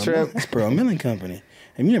ain't that a trip? It's Pearl Milling Company.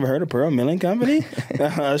 Have you never heard of Pearl Milling Company?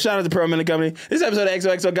 Shout out to Pearl Milling Company. This episode of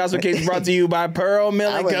XOXO Gospel Case is brought to you by Pearl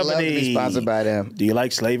Milling Company. I would love to be sponsored by them. Do you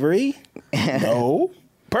like slavery? No.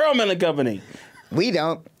 Pearl Milling Company. We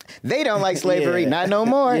don't. They don't like slavery. Not no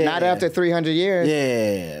more. Not after 300 years.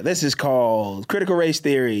 Yeah. This is called critical race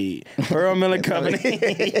theory. Pearl Milling Company.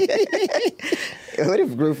 What if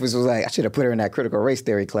Rufus was like, I should have put her in that critical race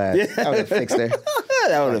theory class. I would have fixed her.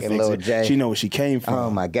 That would have fixed it. J. She know where she came from. Oh,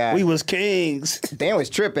 my God. We was kings. Dan was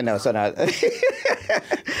tripping, though. So now,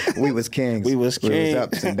 we was kings. We was kings. We was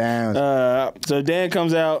ups and downs. So Dan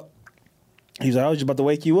comes out. He's like, I was just about to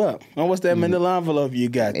wake you up. Oh, what's that manila envelope you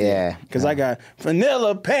got there? Yeah. Because I got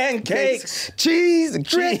vanilla pancakes. Cheese and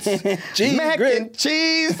grits. Cheese mac grit. and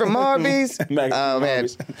cheese from Arby's. Man,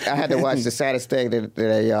 I had to watch the saddest thing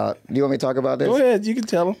today, y'all. Do you want me to talk about this? Go ahead. You can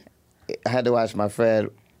tell him. I had to watch my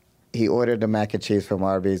friend. He ordered the mac and cheese from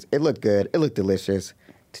Arby's. It looked good. It looked delicious.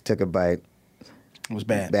 Took a bite. It was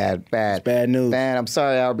bad. Bad. It's bad news. Man, I'm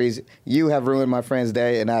sorry, Arby's. You have ruined my friend's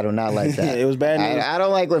day, and I do not like that. It was bad news. I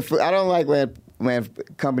don't like when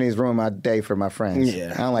companies ruin my day for my friends.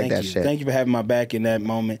 Yeah, I don't like that shit. Thank you for having my back in that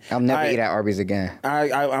moment. I'll never eat at Arby's again.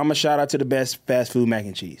 I'm a shout out to the best fast food mac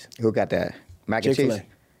and cheese. Who got that? Mac and Chick-fil-A. cheese?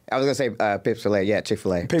 I was going to say Pips Filet. Yeah,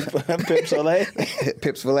 Chick-fil-A. Pips Filet?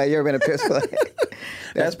 Pips Filet. You ever been to Pips Filet?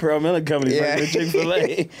 That's Pearl Milling Company. Yeah.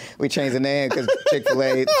 Chick-fil-A. We changed the name because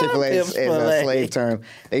Chick-fil-A is a slave term.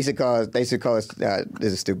 They used to call us,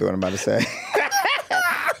 this is stupid what I'm about to say.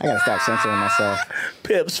 I got to stop censoring myself.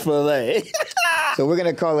 Pips Filet. So we're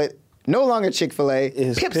going to call it no longer Chick-fil-A.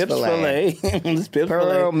 It's Pips Pips Filet. It's Pips Pearl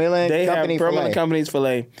Filet. Milling Company Pearl Filet. Milling Company's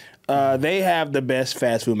Filet. They have the best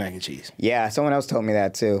fast food mac and cheese. Yeah, someone else told me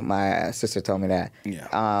that too. My sister told me that. Yeah.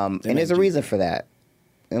 And there's a reason for that.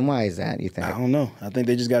 And why is that, you think? I don't know. I think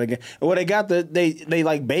they just got to get. Well, they got they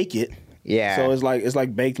like bake it. Yeah. So it's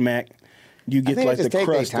like baked mac. You get think like they the just take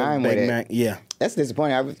their crust time of with baked it. mac. Yeah. That's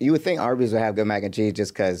disappointing. You would think Arby's would have good mac and cheese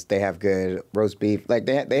just because they have good roast beef. Like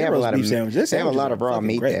they have a roast lot of beef sandwiches. They have a Sandwiches lot of are raw fucking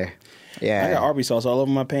meat great. there. Yeah. I got Arby's sauce all over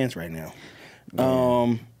my pants right now.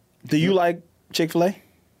 Do you like Chick-fil-A,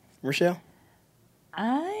 Rochelle?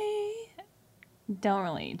 I don't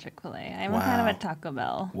really eat Chick-fil-A. I'm kind of a Taco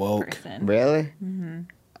Bell person. Really? Mm-hmm.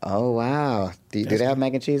 Oh wow. Do they have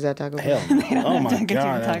mac and cheese at Taco Bell? Hell no. Oh my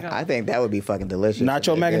God. I think that would be fucking delicious.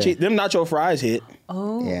 Nacho mac and cheese. Them nacho fries hit.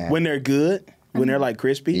 Oh. Yeah. When they're good, when they're like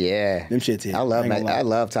crispy. Yeah. Them shits hit. I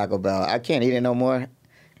love Taco Bell. I can't eat it no more.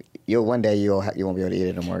 One day you won't be able to eat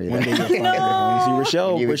it no more either. One day you'll find it. See,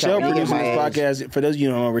 Rochelle You produces become this my age. podcast. For those of you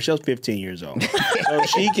who don't know, Rochelle's 15 years old. So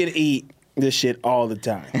she can eat this shit all the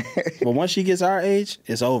time. But once she gets our age,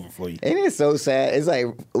 it's over for you. And it's so sad. It's like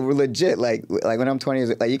legit. Like when I'm 20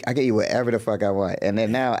 years, like I can eat whatever the fuck I want. And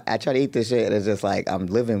then now I try to eat this shit, and it's just like I'm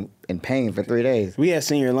living in pain for 3 days. We had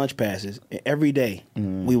senior lunch passes. And every day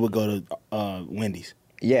we would go to Wendy's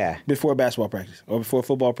Yeah. before basketball practice or before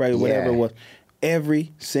football practice, whatever it was.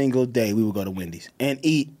 Every single day we would go to Wendy's and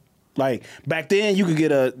eat. Like back then, you could get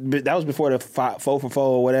that was before the 4 for 4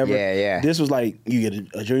 or whatever. Yeah, yeah. This was like you get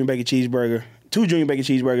a junior bacon cheeseburger, 2 junior bacon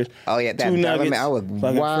cheeseburgers. Oh yeah, that 2 nuggets, I would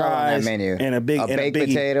fucking wow on that fries, menu. and a baked biggie.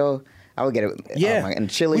 potato. I would get it. Yeah, and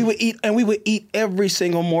chili. We would eat every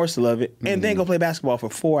single morsel of it, and then go play basketball for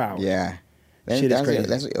 4 hours. Yeah. Shit is crazy.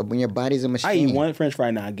 That's when your body's a machine. I eat one French fry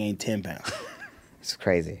now, I gained 10 pounds. It's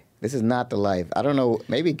crazy. This is not the life. I don't know.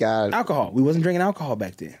 Maybe God. Alcohol. We wasn't drinking alcohol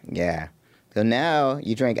back then. Yeah. So now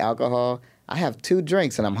you drink alcohol. I have 2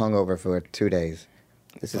 drinks and I'm hungover for 2 days.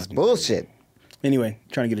 This is bullshit. Anyway,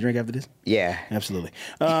 trying to get a drink after this? Yeah. Absolutely.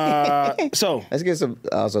 So Let's get some.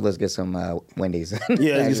 Also, let's get some Wendy's.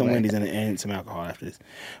 yeah, let's get some Wendy's and some alcohol after this.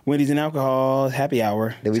 Wendy's and alcohol, happy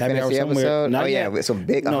hour. Did we Happy finish hour the somewhere. episode? Not Oh, yeah, yet. with some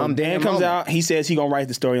big No, humdinger Dan comes moment. out. He says he gonna write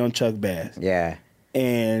the story on Chuck Bass. Yeah.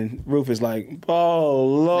 And Rufus is like,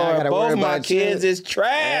 oh Now I Lord, gotta both worry of my about you." kids is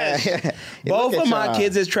trash. Yeah. Both Look at of my y'all.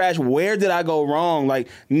 kids is trash. Where did I go wrong? Like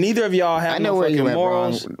neither of y'all have I know no where fucking you went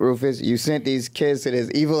morals. wrong, Rufus. You sent these kids to this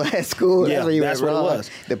evil ass school. Yeah, that's where you that's went what it wrong. was.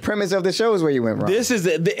 The premise of the show is where you went wrong. This is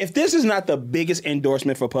if this is not the biggest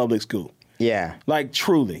endorsement for public school, Yeah. like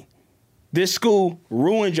truly, this school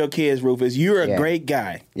ruined your kids, Rufus. You're a Yeah. great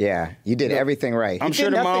guy. Yeah. You did everything right. I'm He sure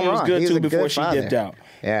did the mom nothing was wrong. good He too a before good she father. dipped out.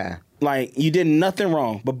 Yeah. Like you did nothing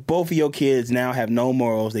wrong, but both of your kids now have no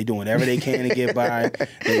morals. They do whatever they can to get by.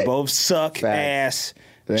 They both suck ass.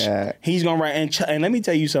 Yeah. He's gonna write and let me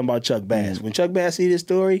tell you something about Chuck Bass. When Chuck Bass see this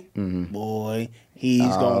story, boy, he's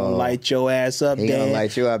gonna light your ass up. He Dan. gonna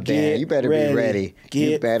light you up, Dan. Get You better be ready.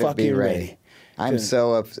 Get You better be fucking ready. I'm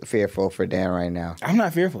so fearful for Dan right now. I'm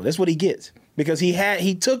not fearful. That's what he gets. Because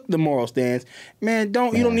he took the moral stance. Man, you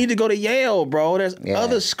don't need to go to Yale, bro. There's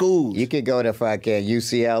other schools. You could go to fucking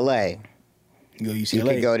UCLA. You go to UCLA. You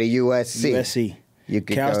could go to USC. USC. You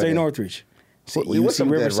could Cal go State to, Northridge. What's some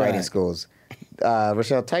good Riverside. writing schools?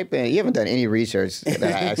 Rochelle, type in. You haven't done any research that I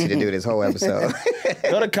asked you to do this whole episode.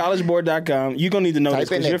 Go to collegeboard.com. You're going to need to know this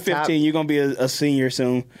Type in because you're the top- 15. You're going to be a senior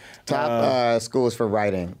soon. Top schools for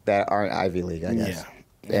writing that aren't Ivy League, I guess. Yeah.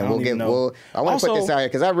 And I don't even know. I want to put Also- this out here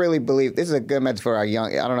because I really believe this is a good message for our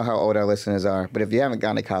young. I don't know how old our listeners are, but if you haven't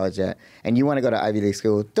gone to college yet and you want to go to Ivy League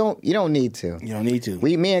school, you don't need to. You don't need to.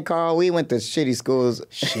 Me and Carl, we went to shitty schools.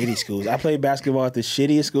 Shitty schools. I played basketball at the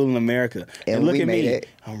shittiest school in America. And look we at made me. it.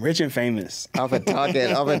 I'm rich and famous. Off of talking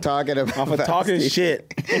about Off of talking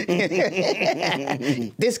shit.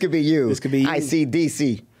 This could be you. This could be you.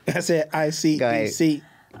 ICDC. I said Go ICDC.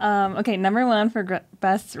 Okay, number 1 for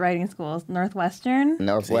best writing schools, Northwestern.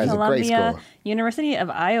 Northwestern, Columbia, great school. University of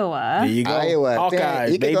Iowa. There you go. Iowa.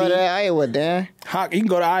 Hawkeyes, You can go to Iowa, Dan. You can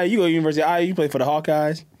go to Iowa. You go to University of Iowa. You play for the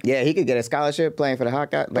Hawkeyes. Yeah, he could get a scholarship playing for the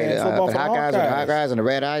Hawkeyes, for the Hawkeyes and the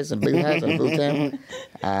Red Eyes and Blue Hats and the Blue Team.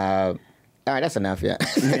 All right, that's enough, yeah.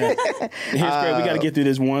 Here's great. We got to get through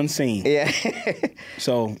this one scene. Yeah.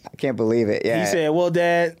 So I can't believe it. Yeah. he said, well,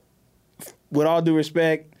 Dad, with all due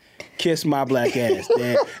respect, kiss my black ass,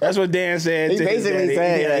 Dan. That's what Dan said. He to basically his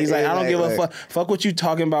said, yeah, he's like, I don't give a like, fuck. Fuck what you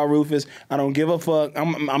talking about, Rufus. I don't give a fuck.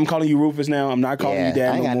 I'm calling you Rufus now. I'm not calling you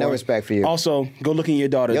Dad I ain't got more. no respect for you. Also, go look in your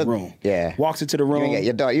daughter's room. Yeah. Walks into the room.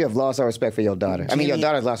 Your daughter, you have lost all respect for your daughter. I mean, your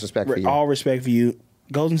daughter's lost respect for you. All respect for you.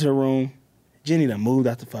 Goes into the room. Jenny done moved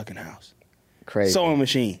out the fucking house. Crazy. Sewing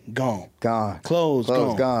machine, gone. Clothes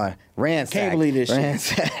gone. Ransacked. Can't believe this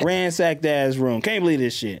shit. Ransacked ass room. Can't believe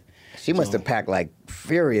this shit. She must have packed like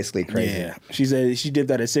furiously crazy. Yeah. She said she did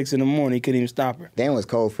that at 6 a.m. He couldn't even stop her. Dan was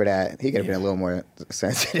cold for that. He could have been a little more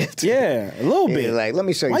sensitive. Yeah, a little bit. Like, let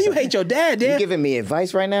me show you Why something. you hate your dad, Dan? You giving me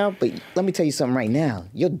advice right now, but let me tell you something right now.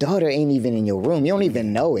 Your daughter ain't even in your room. You don't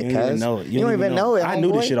even know it, You don't even cuz. know it. You don't even know it, I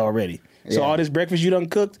knew this homeboy. shit already. So Yeah. all this breakfast you done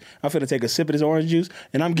cooked, I'm finna take a sip of this orange juice,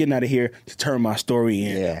 and I'm getting out of here to turn my story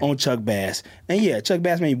in on Chuck Bass. And yeah, Chuck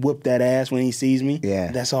Bass may whoop that ass when he sees me.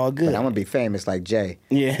 Yeah. That's all good. But I'm going to be famous like Jay.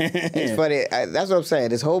 Yeah. It's funny. That's what I'm saying.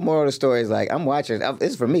 This whole moral of the story is like, I'm watching.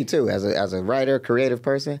 It's for me, too, as a writer, creative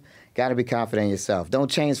person. Got to be confident in yourself. Don't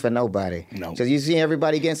change for nobody. No. Because you see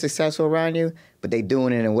everybody getting successful around you, but they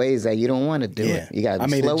doing it in ways that you don't want to do it. You got to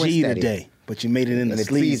be slow I made a G and steady. today, but you made it in a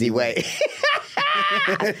sleazy way.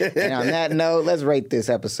 And on that note, let's rate this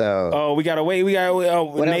episode. Oh, we gotta wait. What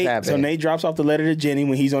else Nate, happened? so Nate drops off the letter to Jenny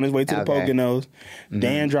when he's on his way to the Poconos.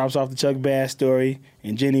 Dan drops off the Chuck Bass story,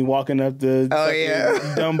 and Jenny walking up the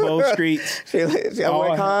Dumbo streets. She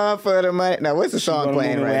work hard for the money. Now, what's the song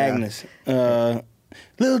playing right Agnes.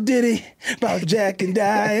 Little ditty about Jack and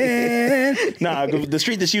Diane. Nah, the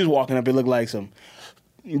street that she was walking up, it looked like some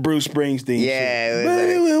Bruce Springsteen. Yeah, shit. it was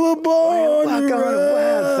Baby, like, we were born walk to on the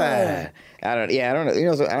wild run. side. I don't know. You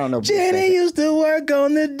know, so I don't know. Jenny used to work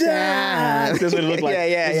on the dime. That's what it looked like.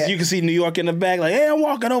 Yeah. You can see New York in the back, like, hey, I'm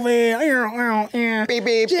walking over here. Beep,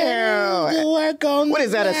 beep, Jenny used to work on what the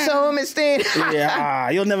is that, a dime. sewing machine? Yeah,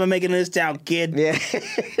 you'll never make it in this town, kid. Yeah.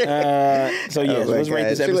 So yes, let's rate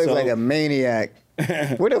this She episode. looks like a maniac.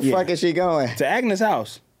 Where the fuck is she going? To Agnes'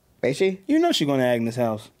 house. Is she? You know she's going to Agnes'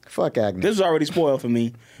 house. Fuck Agnes. This was already spoiled for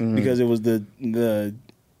me because it was the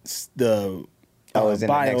it's in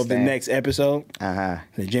bio of the thing. next episode. That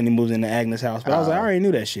Jenny moves into Agnes' house. But I was like, I already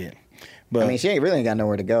knew that shit. But I mean, she ain't really got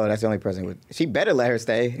nowhere to go. That's the only person she better let her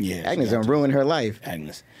stay. Yeah, Agnes she got gonna ruin her life.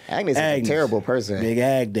 Agnes is a terrible person. Big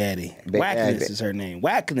Ag Daddy. Big Wackness Ag- is her name.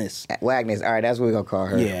 Wackness. Wagness. All right, that's what we're gonna call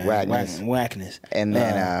her. Yeah, Wagness. Wackness. And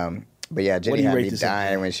then, but yeah, what Jenny do you had rate me this dying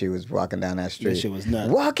episode? when she was walking down that street. That shit was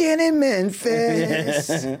nuts. Walking in Memphis.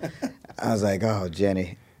 I was like, oh,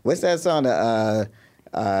 Jenny. What's that song?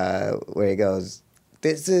 Where he goes,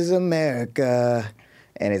 "This is America,"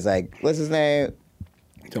 and it's like, what's his name?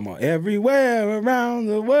 Come on, everywhere around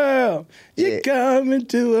the world, you're coming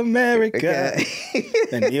to America.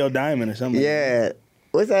 And Neil Diamond or something. Yeah.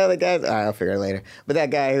 What's that other guy? All right, I'll figure it later. But that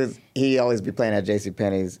guy he always be playing at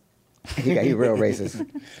JCPenney's. He real racist.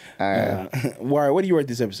 Warren, what do you rate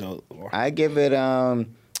this episode? I give it,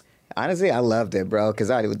 honestly, I loved it, bro, because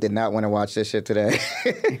I did not want to watch this shit today.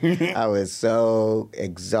 I was so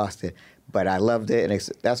exhausted. But I loved it, and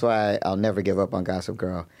that's why I'll never give up on Gossip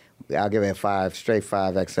Girl. I'll give it 5, straight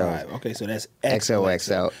 5 XOs. Okay, so that's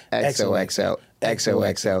XOXO, XOXO,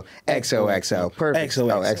 XOXO, XOXO. Perfect.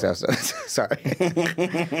 XOXO. Oh, XO.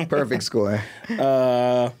 Sorry. Perfect score.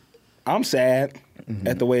 I'm sad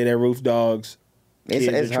at the way that Roof Dog's kids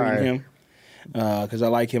It's are treating hard. him. Because I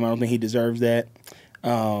like him. I don't think he deserves that. So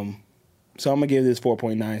I'm going to give this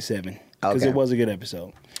 4.97. Because it was a good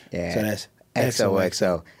episode. Yeah. So that's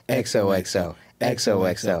XOXO, XOXO,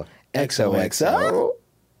 XOXO, XOXO.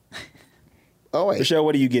 Oh, wait. Michelle,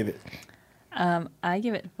 what do you give it? I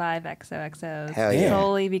give it 5 XOXOs. Hell yeah.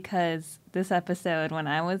 Solely because this episode, when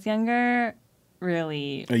I was younger,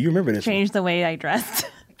 really Oh, you remember this changed the way I dressed.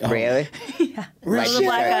 Really? Yeah. Like the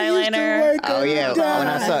black eyeliner. Oh yeah, when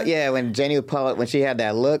I saw when Jenny Paul when she had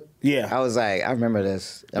that look, I was like, I remember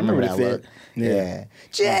this. I remember that the fit. look. Yeah.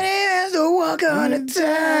 Jenny has to walk on the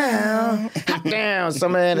town. Hot damn,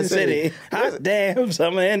 summer in the city. Hot damn,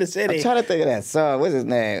 summer in the city. I'm trying to think of that song. What's his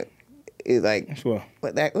name? He's like, Sure.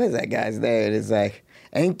 what is that guy's name? It's like,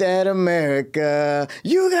 Ain't that America?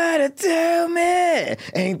 You gotta tell me.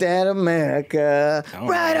 Ain't that America?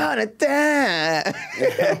 Right on it down.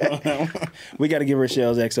 We got to give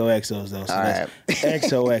Rochelle's XOXOs though. So all right.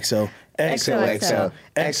 XOXO. XOXO.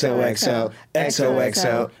 XOXO.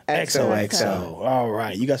 XOXO. XOXO. All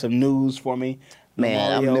right. You got some news for me?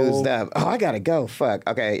 Man, I'm newsed up. Oh, I gotta go. Fuck.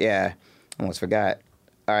 Okay, yeah. Almost forgot.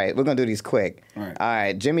 All right, we're gonna do these quick. All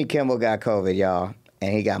right. Jimmy Kimmel got COVID, y'all.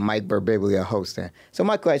 And he got Mike Birbiglia hosting. So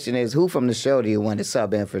my question is, who from the show do you want to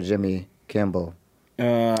sub in for Jimmy Kimmel?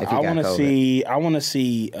 I want to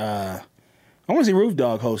see Roof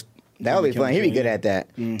Dog host. That would be fun. He'd be good at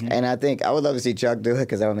that. Mm-hmm. And I think I would love to see Chuck do it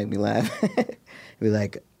because that would make me laugh. He'd be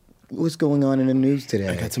like, "What's going on in the news today?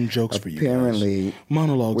 I got some jokes for you. Apparently,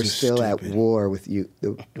 monologues. We're still at war with you,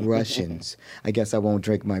 the Russians. I guess I won't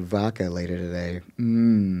drink my vodka later today."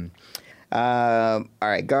 All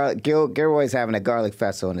right, Gilroy's having a garlic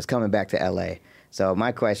festival and it's coming back to L.A. So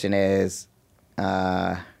my question is,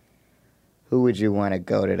 who would you want to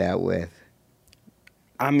go to that with?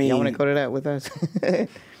 I mean, you want to go to that with us?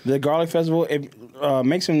 The garlic festival.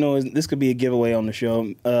 Make some noise. This could be a giveaway on the show.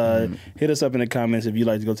 Hit us up in the comments if you'd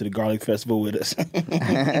like to go to the garlic festival with us.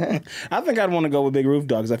 I think I'd want to go with Big Roof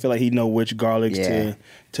Dog because I feel like he'd know which garlics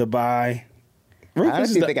to buy. I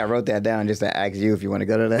honestly think I wrote that down just to ask you if you want to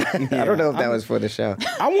go to that. Yeah, I don't know if that was for the show.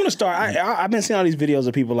 I want to start. I've been seeing all these videos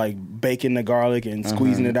of people like baking the garlic and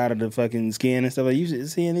squeezing it out of the fucking skin and stuff. Are you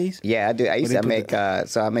seeing these? Yeah, I do. I used to make.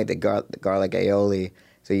 So I made the garlic aioli.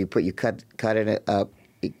 So you cut it up.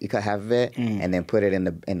 You cut half of it and then put it in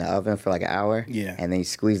the oven for like an hour. Yeah. And then you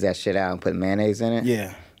squeeze that shit out and put mayonnaise in it.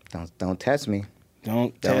 Yeah. Don't test me.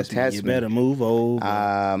 Don't test me. You better move over.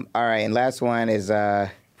 All right, and last one is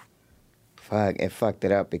it fucked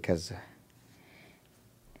it up because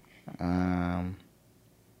yeah,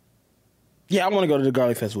 I want to go to the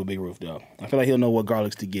garlic festival with Big Roof Dog. I feel like he'll know what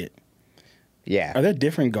garlics to get. Yeah. Are there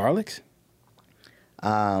different garlics? They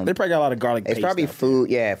probably got a lot of garlic paste. It's probably food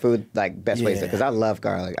like best ways because I love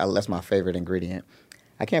garlic. That's my favorite ingredient.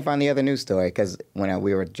 I can't find the other news story because when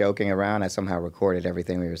we were joking around, I somehow recorded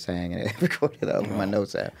everything we were saying and it recorded up in my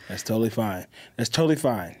notes app. That's totally fine.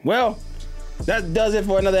 Well, that does it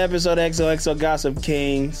for another episode of XOXO Gossip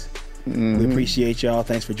Kings. We appreciate y'all.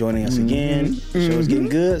 Thanks for joining us again. The show's getting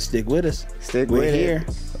good. Stick with us. We're here.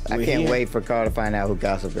 I can't wait for Carl to find out who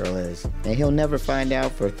Gossip Girl is. And he'll never find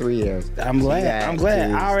out for 3 years. I'm glad.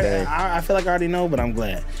 I feel like I already know, but I'm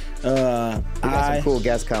glad. We got some cool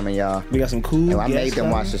guests coming, y'all. We got some cool guests. I made them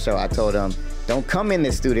watch the show. I told them, don't come in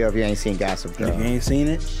this studio if you ain't seen Gossip Girl. If you ain't seen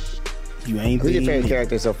it, you ain't Who's your favorite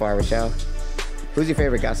character so far, Rochelle? Who's your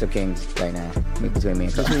favorite Gossip Kings right now? Between me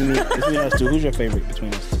and Carl. Between us two. Who's your favorite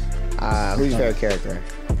between us two? Who's your favorite character?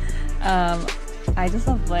 I just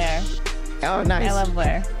love Blair. Oh, nice. I love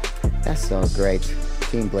Blair. That's so great.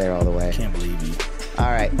 Team Blair all the way. Can't believe you. All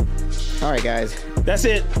right, guys. That's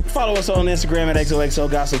it. Follow us on Instagram at XOXO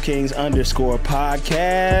Gossip Kings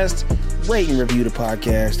 _podcast. Rate and review the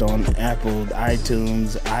podcast on Apple,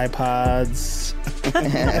 iTunes, iPods.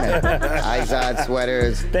 iZod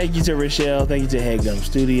sweaters. Thank you to Rochelle. Thank you to Headgum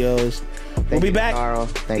Studios. We'll be back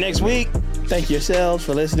next week. Thank yourselves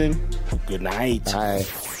for listening. Good night. Bye.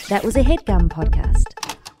 That was a Headgum podcast.